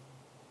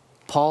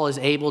 Paul is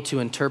able to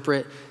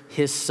interpret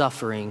his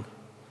suffering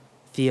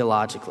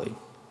theologically.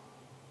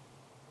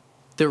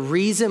 The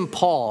reason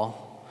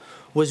Paul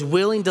was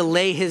willing to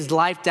lay his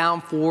life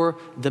down for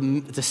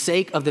the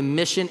sake of the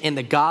mission and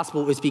the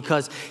gospel is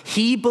because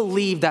he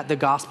believed that the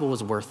gospel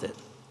was worth it.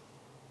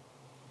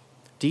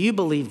 Do you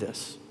believe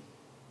this?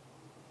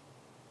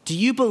 Do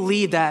you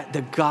believe that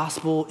the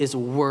gospel is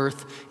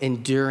worth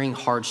enduring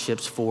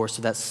hardships for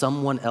so that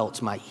someone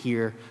else might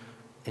hear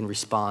and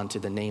respond to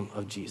the name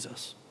of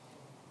Jesus?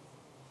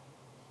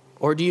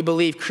 Or do you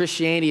believe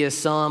Christianity is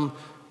some,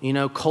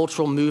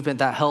 cultural movement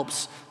that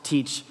helps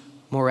teach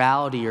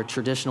morality or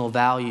traditional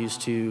values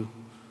to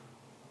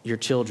your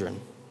children?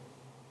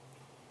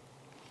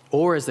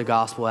 Or is the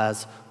gospel,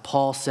 as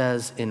Paul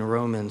says in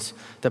Romans,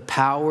 the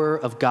power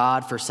of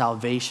God for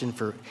salvation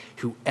for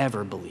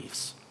whoever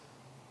believes?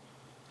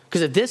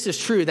 Because if this is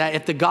true, that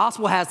if the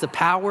gospel has the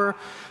power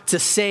to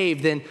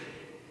save, then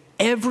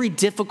every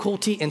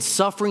difficulty and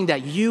suffering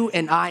that you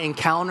and I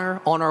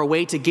encounter on our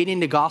way to getting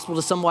the gospel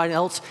to someone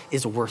else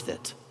is worth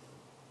it.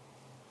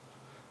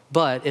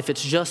 But if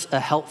it's just a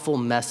helpful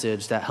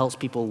message that helps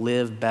people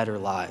live better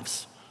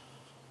lives,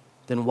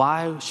 then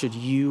why should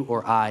you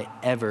or I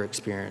ever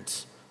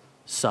experience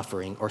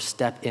suffering or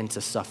step into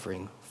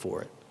suffering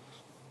for it?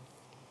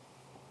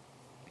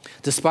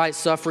 Despite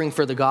suffering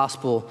for the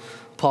gospel,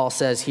 Paul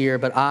says here,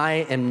 but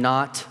I am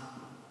not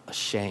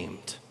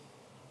ashamed.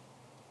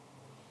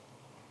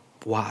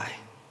 Why?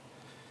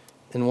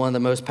 In one of the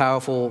most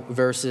powerful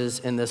verses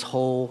in this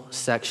whole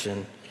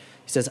section,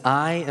 he says,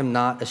 I am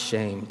not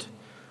ashamed,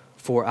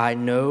 for I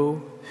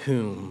know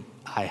whom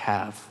I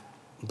have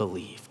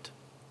believed.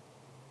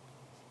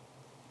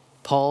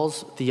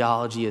 Paul's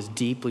theology is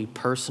deeply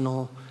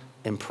personal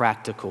and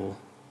practical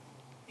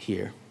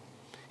here.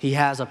 He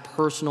has a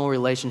personal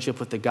relationship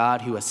with the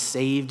God who has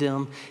saved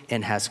him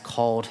and has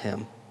called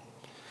him.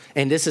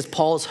 And this is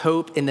Paul's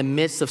hope in the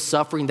midst of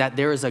suffering, that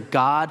there is a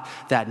God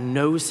that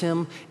knows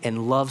him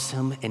and loves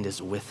him and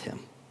is with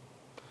him.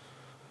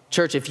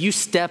 Church, if you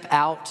step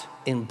out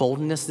in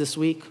boldness this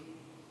week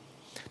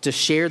to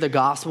share the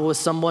gospel with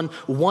someone,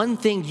 one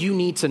thing you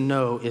need to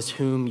know is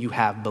whom you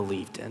have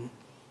believed in.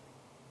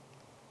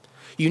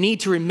 You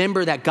need to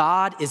remember that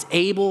God is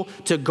able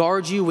to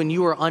guard you when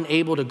you are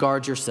unable to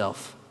guard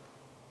yourself.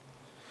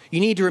 You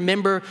need to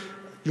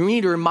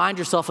remind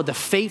yourself of the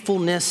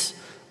faithfulness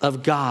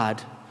of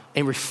God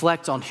and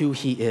reflect on who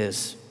he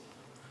is.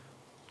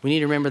 We need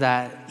to remember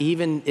that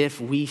even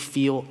if we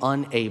feel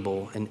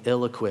unable and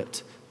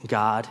ill-equipped,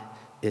 God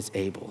is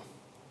able.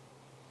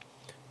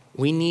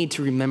 We need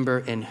to remember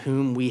in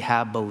whom we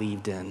have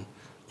believed in,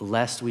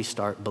 lest we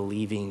start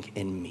believing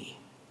in me.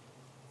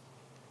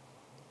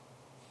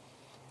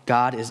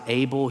 God is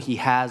able. He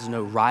has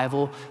no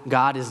rival.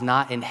 God is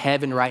not in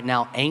heaven right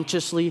now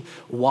anxiously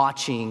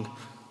watching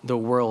the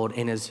world,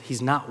 and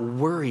he's not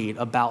worried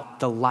about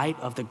the light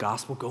of the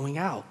gospel going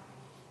out.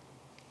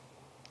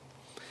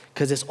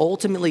 Because it's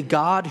ultimately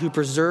God who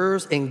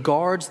preserves and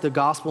guards the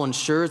gospel,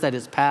 ensures that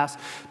it's passed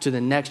to the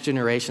next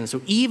generation.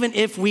 So even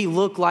if we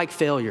look like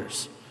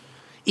failures,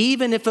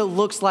 even if it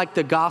looks like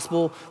the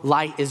gospel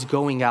light is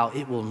going out,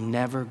 it will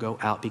never go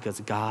out because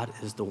God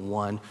is the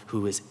one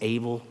who is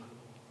able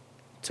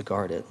to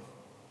guard it.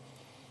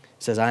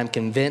 It says, I am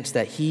convinced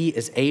that he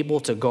is able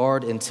to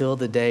guard until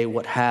the day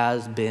what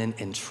has been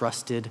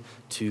entrusted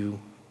to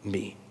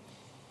me.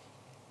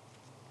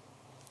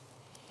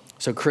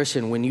 So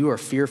Christian, when you are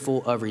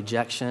fearful of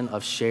rejection,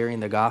 of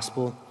sharing the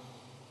gospel,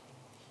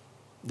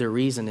 the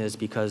reason is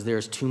because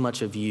there's too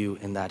much of you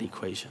in that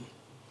equation.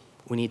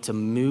 We need to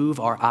move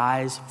our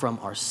eyes from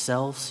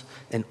ourselves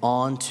and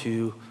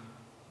onto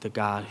the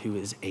God who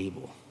is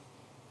able.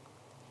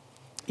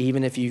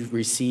 Even if you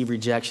receive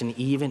rejection,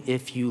 even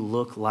if you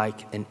look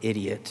like an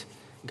idiot,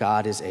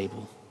 God is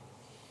able.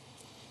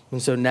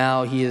 And so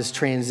now he is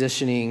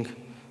transitioning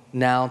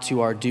now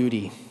to our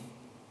duty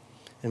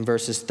in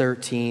verses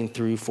 13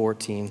 through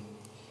 14.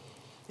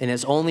 And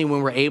it's only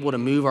when we're able to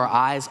move our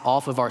eyes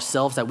off of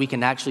ourselves that we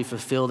can actually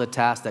fulfill the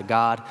task that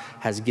God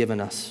has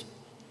given us.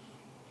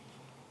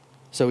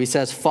 So he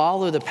says,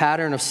 follow the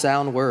pattern of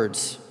sound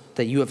words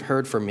that you have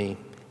heard from me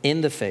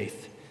in the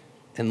faith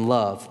and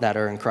love that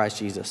are in Christ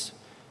Jesus.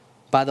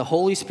 By the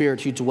Holy Spirit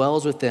who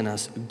dwells within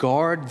us,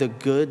 guard the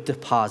good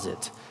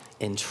deposit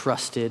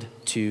entrusted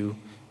to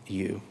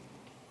you.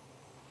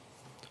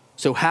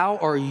 So how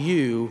are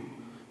you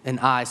and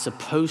I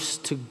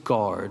supposed to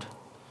guard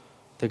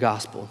the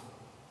gospel?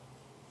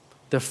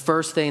 The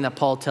first thing that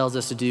Paul tells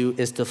us to do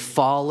is to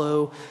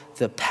follow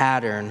the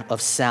pattern of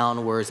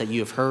sound words that you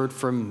have heard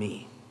from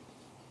me.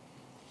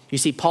 You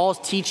see, Paul's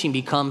teaching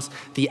becomes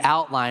the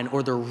outline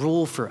or the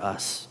rule for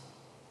us.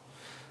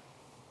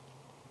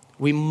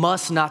 We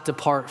must not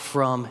depart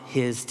from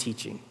his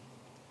teaching.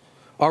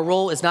 Our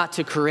role is not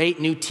to create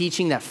new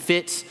teaching that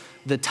fits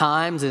the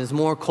times and is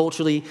more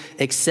culturally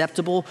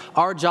acceptable.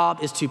 Our job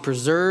is to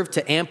preserve,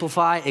 to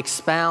amplify,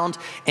 expound,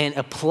 and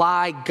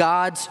apply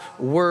God's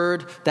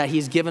word that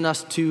he's given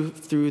us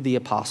through the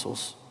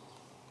apostles.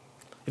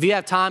 If you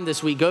have time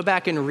this week, go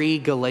back and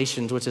read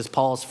Galatians, which is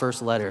Paul's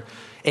first letter,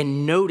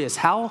 and notice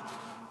how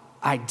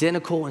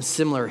identical and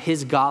similar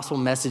his gospel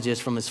message is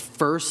from his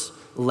first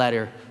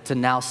letter to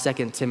now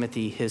 2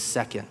 Timothy, his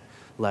second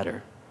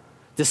letter.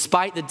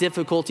 Despite the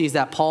difficulties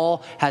that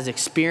Paul has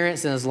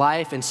experienced in his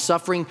life and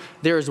suffering,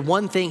 there is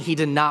one thing he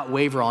did not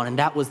waver on, and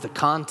that was the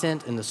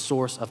content and the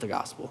source of the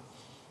gospel.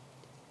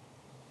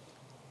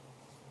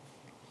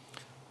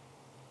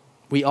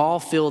 We all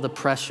feel the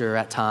pressure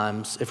at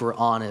times, if we're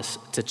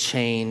honest, to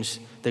change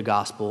the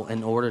gospel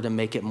in order to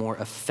make it more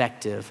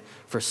effective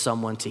for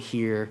someone to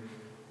hear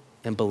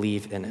and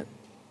believe in it.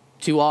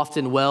 Too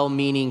often,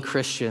 well-meaning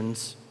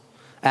Christians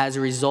as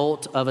a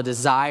result of a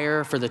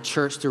desire for the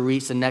church to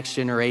reach the next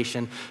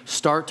generation,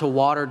 start to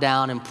water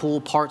down and pull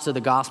parts of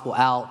the gospel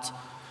out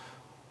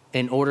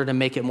in order to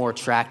make it more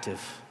attractive.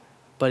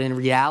 But in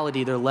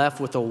reality, they're left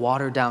with a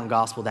watered down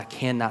gospel that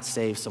cannot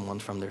save someone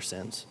from their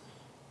sins.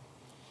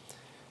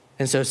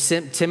 And so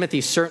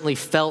Timothy certainly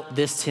felt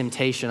this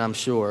temptation, I'm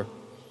sure.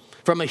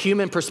 From a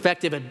human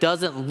perspective, it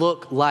doesn't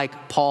look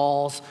like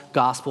Paul's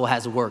gospel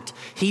has worked.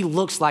 He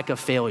looks like a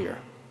failure.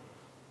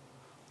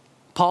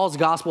 Paul's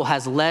gospel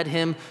has led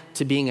him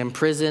to being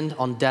imprisoned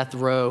on death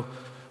row.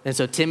 And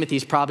so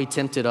Timothy's probably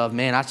tempted of,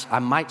 man, I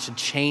might should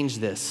change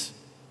this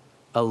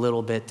a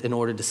little bit in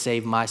order to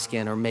save my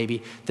skin. Or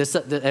maybe this,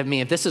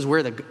 if this is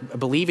where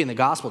believing the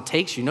gospel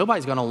takes you,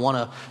 nobody's going to want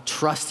to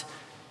trust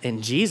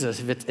in Jesus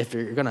if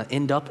you're going to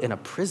end up in a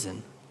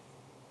prison.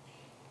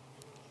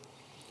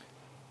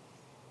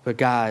 But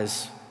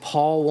guys,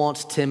 Paul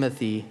wants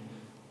Timothy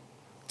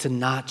to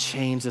not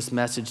change this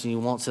message, and he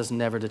wants us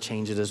never to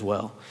change it as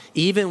well.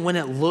 Even when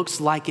it looks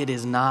like it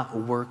is not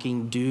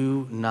working,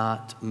 do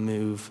not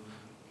move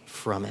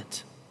from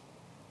it.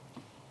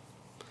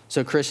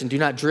 So Christian, do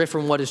not drift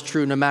from what is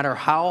true. No matter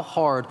how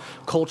hard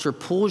culture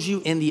pulls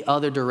you in the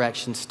other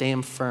direction,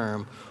 stand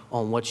firm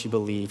on what you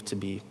believe to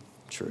be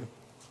true.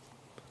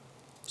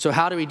 So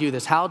how do we do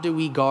this? How do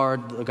we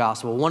guard the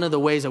gospel? One of the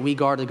ways that we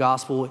guard the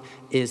gospel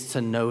is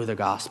to know the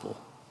gospel.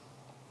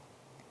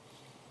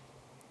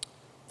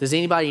 Does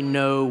anybody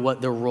know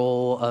what the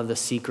role of the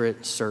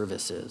Secret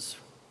Service is?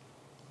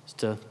 It's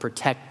to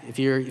protect, if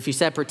you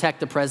said protect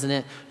the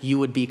president, you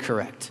would be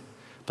correct.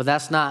 But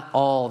that's not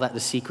all that the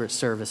Secret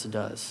Service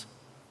does.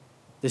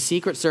 The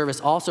Secret Service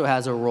also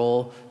has a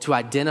role to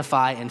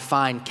identify and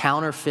find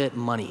counterfeit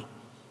money,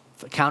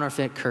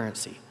 counterfeit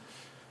currency.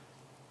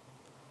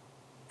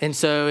 And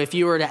so if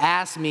you were to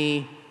ask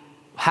me,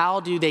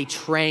 how do they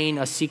train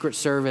a Secret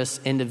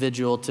Service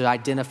individual to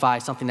identify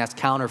something that's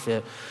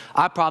counterfeit?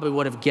 I probably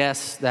would have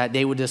guessed that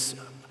they would just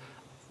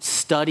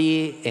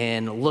study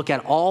and look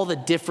at all the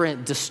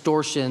different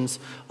distortions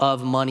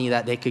of money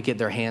that they could get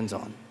their hands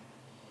on.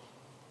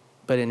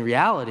 But in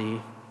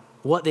reality,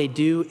 what they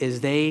do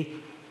is they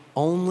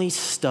only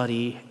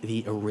study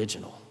the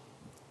original.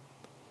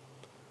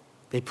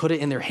 They put it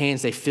in their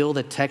hands, they feel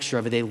the texture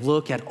of it, they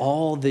look at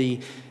all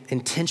the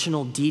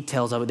intentional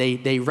details of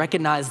it. They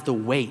recognize the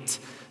weight,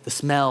 the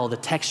smell, the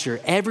texture,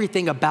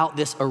 everything about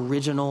this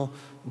original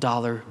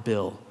dollar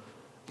bill.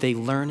 They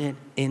learn it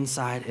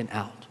inside and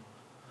out.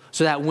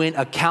 So that when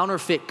a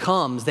counterfeit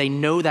comes, they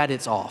know that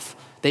it's off.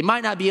 They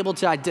might not be able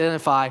to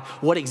identify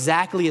what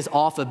exactly is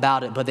off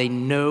about it, but they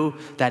know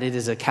that it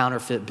is a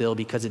counterfeit bill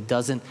because it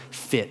doesn't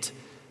fit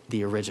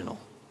the original.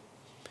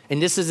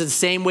 And this is the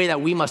same way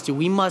that we must do.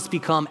 We must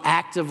become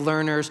active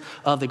learners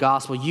of the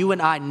gospel. You and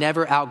I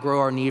never outgrow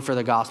our need for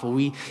the gospel.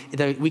 We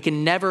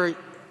can never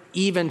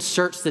even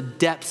search the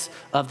depths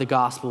of the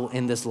gospel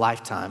in this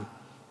lifetime,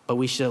 but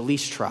we should at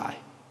least try.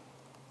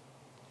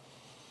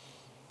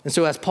 And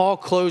so as Paul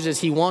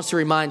closes, he wants to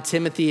remind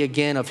Timothy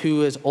again of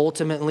who is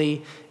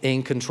ultimately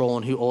in control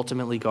and who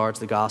ultimately guards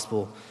the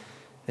gospel.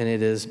 And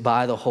it is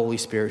by the Holy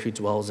Spirit who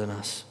dwells in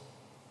us.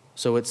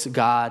 So it's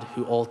God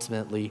who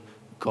ultimately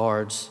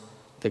guards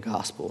the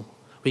gospel.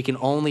 We can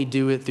only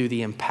do it through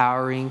the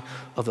empowering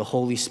of the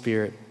Holy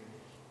Spirit.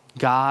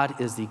 God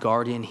is the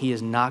guardian. He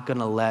is not going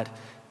to let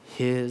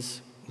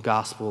his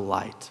gospel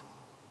light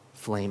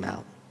flame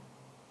out.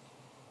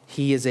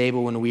 He is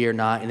able when we are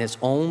not, and it's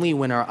only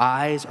when our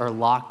eyes are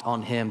locked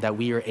on him that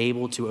we are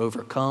able to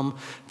overcome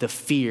the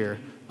fear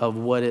of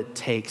what it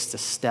takes to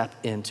step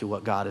into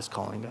what God is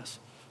calling us.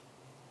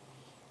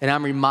 And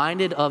I'm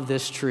reminded of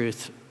this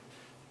truth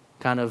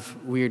kind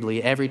of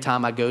weirdly every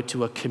time I go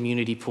to a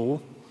community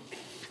pool.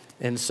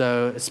 And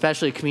so,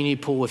 especially a community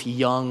pool with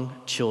young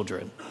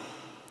children.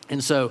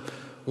 And so,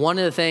 one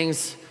of the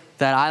things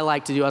that I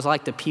like to do is I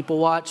like to people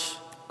watch.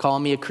 Call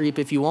me a creep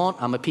if you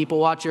want. I'm a people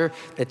watcher.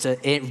 It's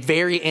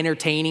very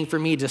entertaining for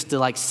me just to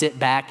like sit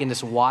back and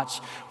just watch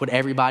what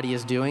everybody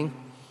is doing.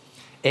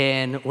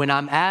 And when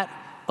I'm at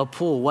a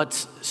pool,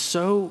 what's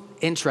so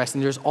interesting,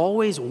 there's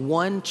always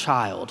one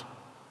child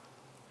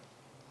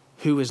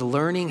who is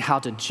learning how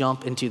to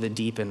jump into the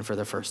deep end for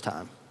the first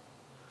time.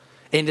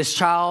 And this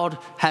child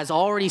has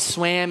already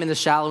swam in the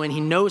shallow end. He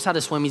knows how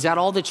to swim. He's got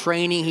all the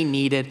training he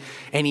needed,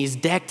 and he's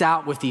decked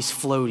out with these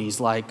floaties.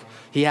 Like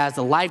he has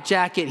the life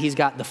jacket. He's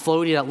got the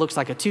floaty that looks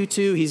like a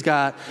tutu. He's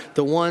got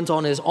the ones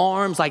on his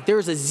arms. Like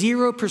there's a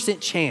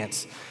 0%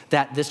 chance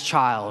that this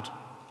child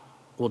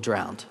will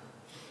drown.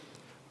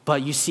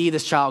 But you see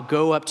this child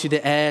go up to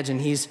the edge, and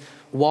he's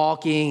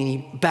walking, and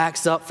he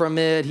backs up from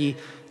it. He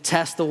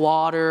tests the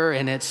water,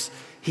 and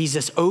he's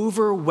just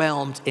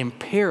overwhelmed and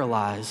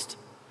paralyzed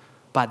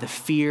by the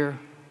fear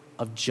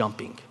of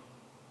jumping.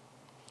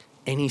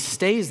 And he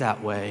stays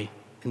that way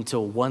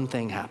until one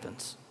thing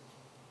happens.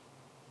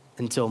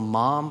 Until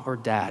mom or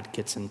dad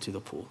gets into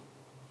the pool.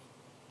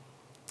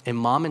 And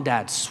mom and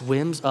dad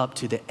swims up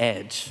to the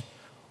edge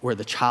where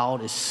the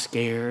child is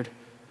scared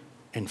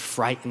and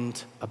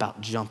frightened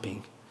about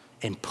jumping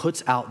and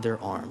puts out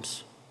their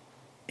arms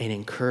and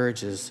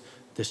encourages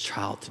this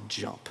child to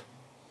jump.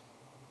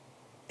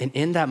 And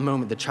in that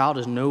moment, the child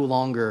is no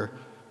longer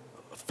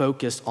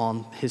focused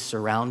on his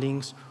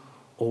surroundings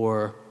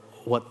or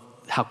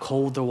how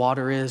cold the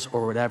water is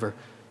or whatever.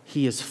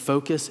 He is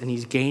focused and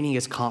he's gaining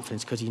his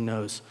confidence because he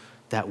knows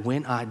that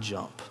when I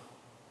jump,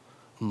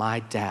 my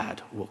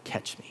dad will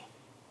catch me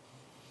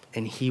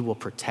and he will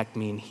protect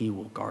me and he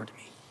will guard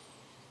me.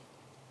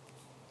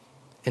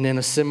 And in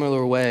a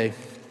similar way,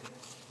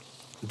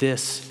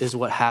 this is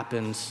what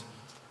happens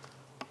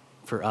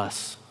for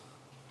us.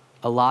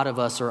 A lot of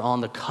us are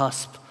on the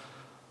cusp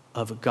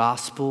of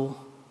gospel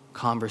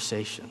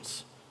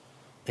conversations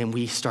and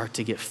we start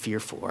to get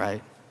fearful,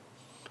 right?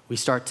 We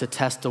start to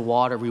test the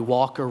water. We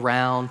walk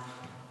around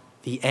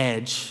the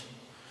edge.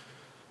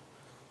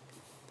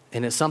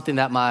 And it's something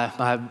that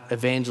my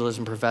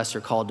evangelism professor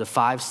called the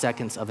 5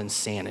 seconds of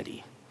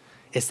insanity.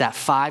 It's that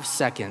 5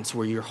 seconds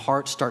where your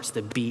heart starts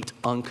to beat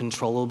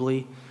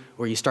uncontrollably,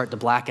 where you start to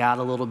black out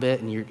a little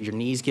bit and your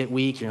knees get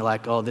weak and you're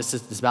like, oh, this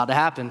is about to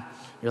happen.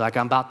 You're like,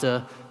 I'm about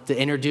to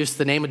introduce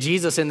the name of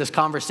Jesus in this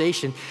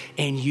conversation.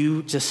 And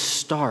you just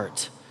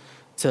start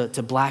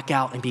to black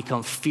out and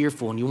become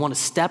fearful and you want to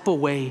step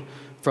away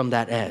from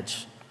that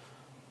edge.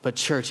 But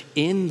church,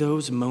 in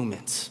those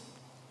moments,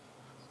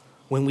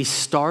 when we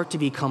start to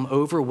become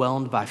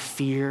overwhelmed by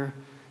fear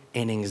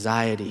and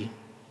anxiety,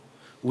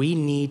 we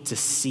need to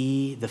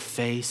see the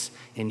face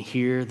and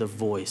hear the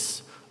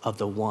voice of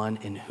the one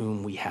in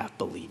whom we have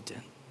believed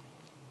in.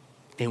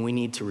 And we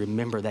need to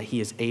remember that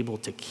he is able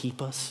to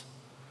keep us,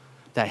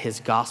 that his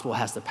gospel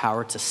has the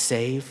power to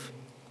save.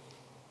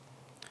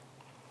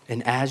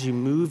 And as you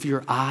move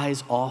your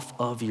eyes off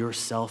of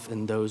yourself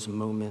in those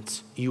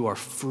moments, you are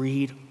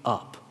freed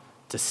up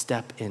to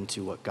step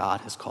into what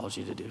God has called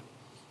you to do.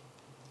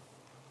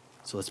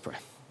 So let's pray.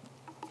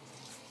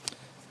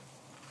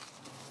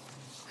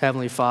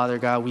 Heavenly Father,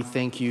 God, we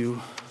thank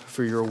you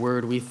for your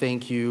word. We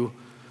thank you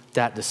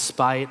that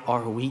despite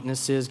our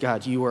weaknesses,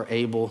 God, you are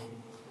able.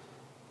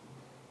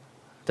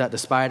 That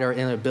despite our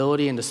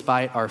inability and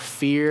despite our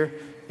fear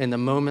in the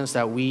moments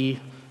that we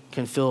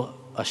can feel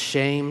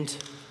ashamed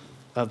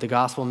of the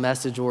gospel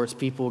message or its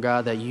people,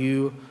 God, that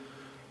you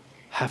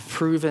have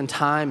proven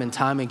time and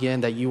time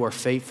again that you are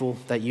faithful,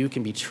 that you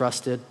can be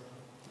trusted,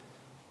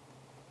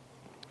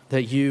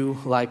 that you,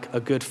 like a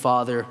good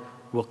father,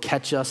 will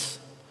catch us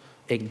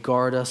and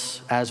guard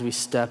us as we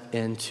step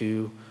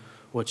into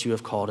what you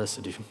have called us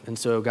to do. And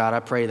so, God, I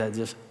pray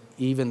that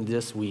even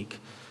this week,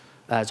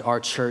 as our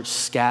church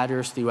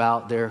scatters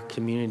throughout their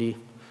community,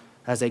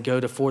 as they go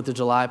to 4th of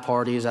July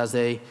parties, as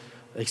they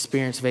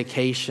experience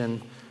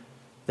vacation,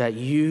 that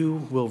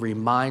you will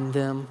remind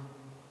them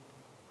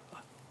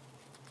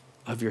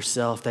of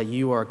yourself, that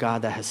you are a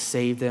God that has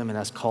saved them and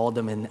has called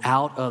them. And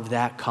out of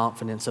that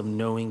confidence of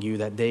knowing you,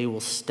 that they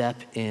will step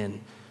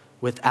in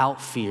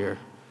without fear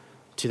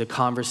to the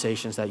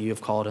conversations that you have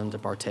called them to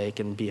partake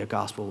and be a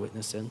gospel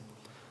witness in.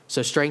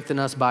 So strengthen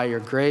us by your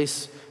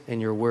grace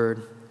and your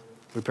word.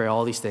 We pray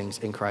all these things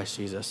in Christ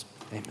Jesus.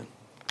 Amen.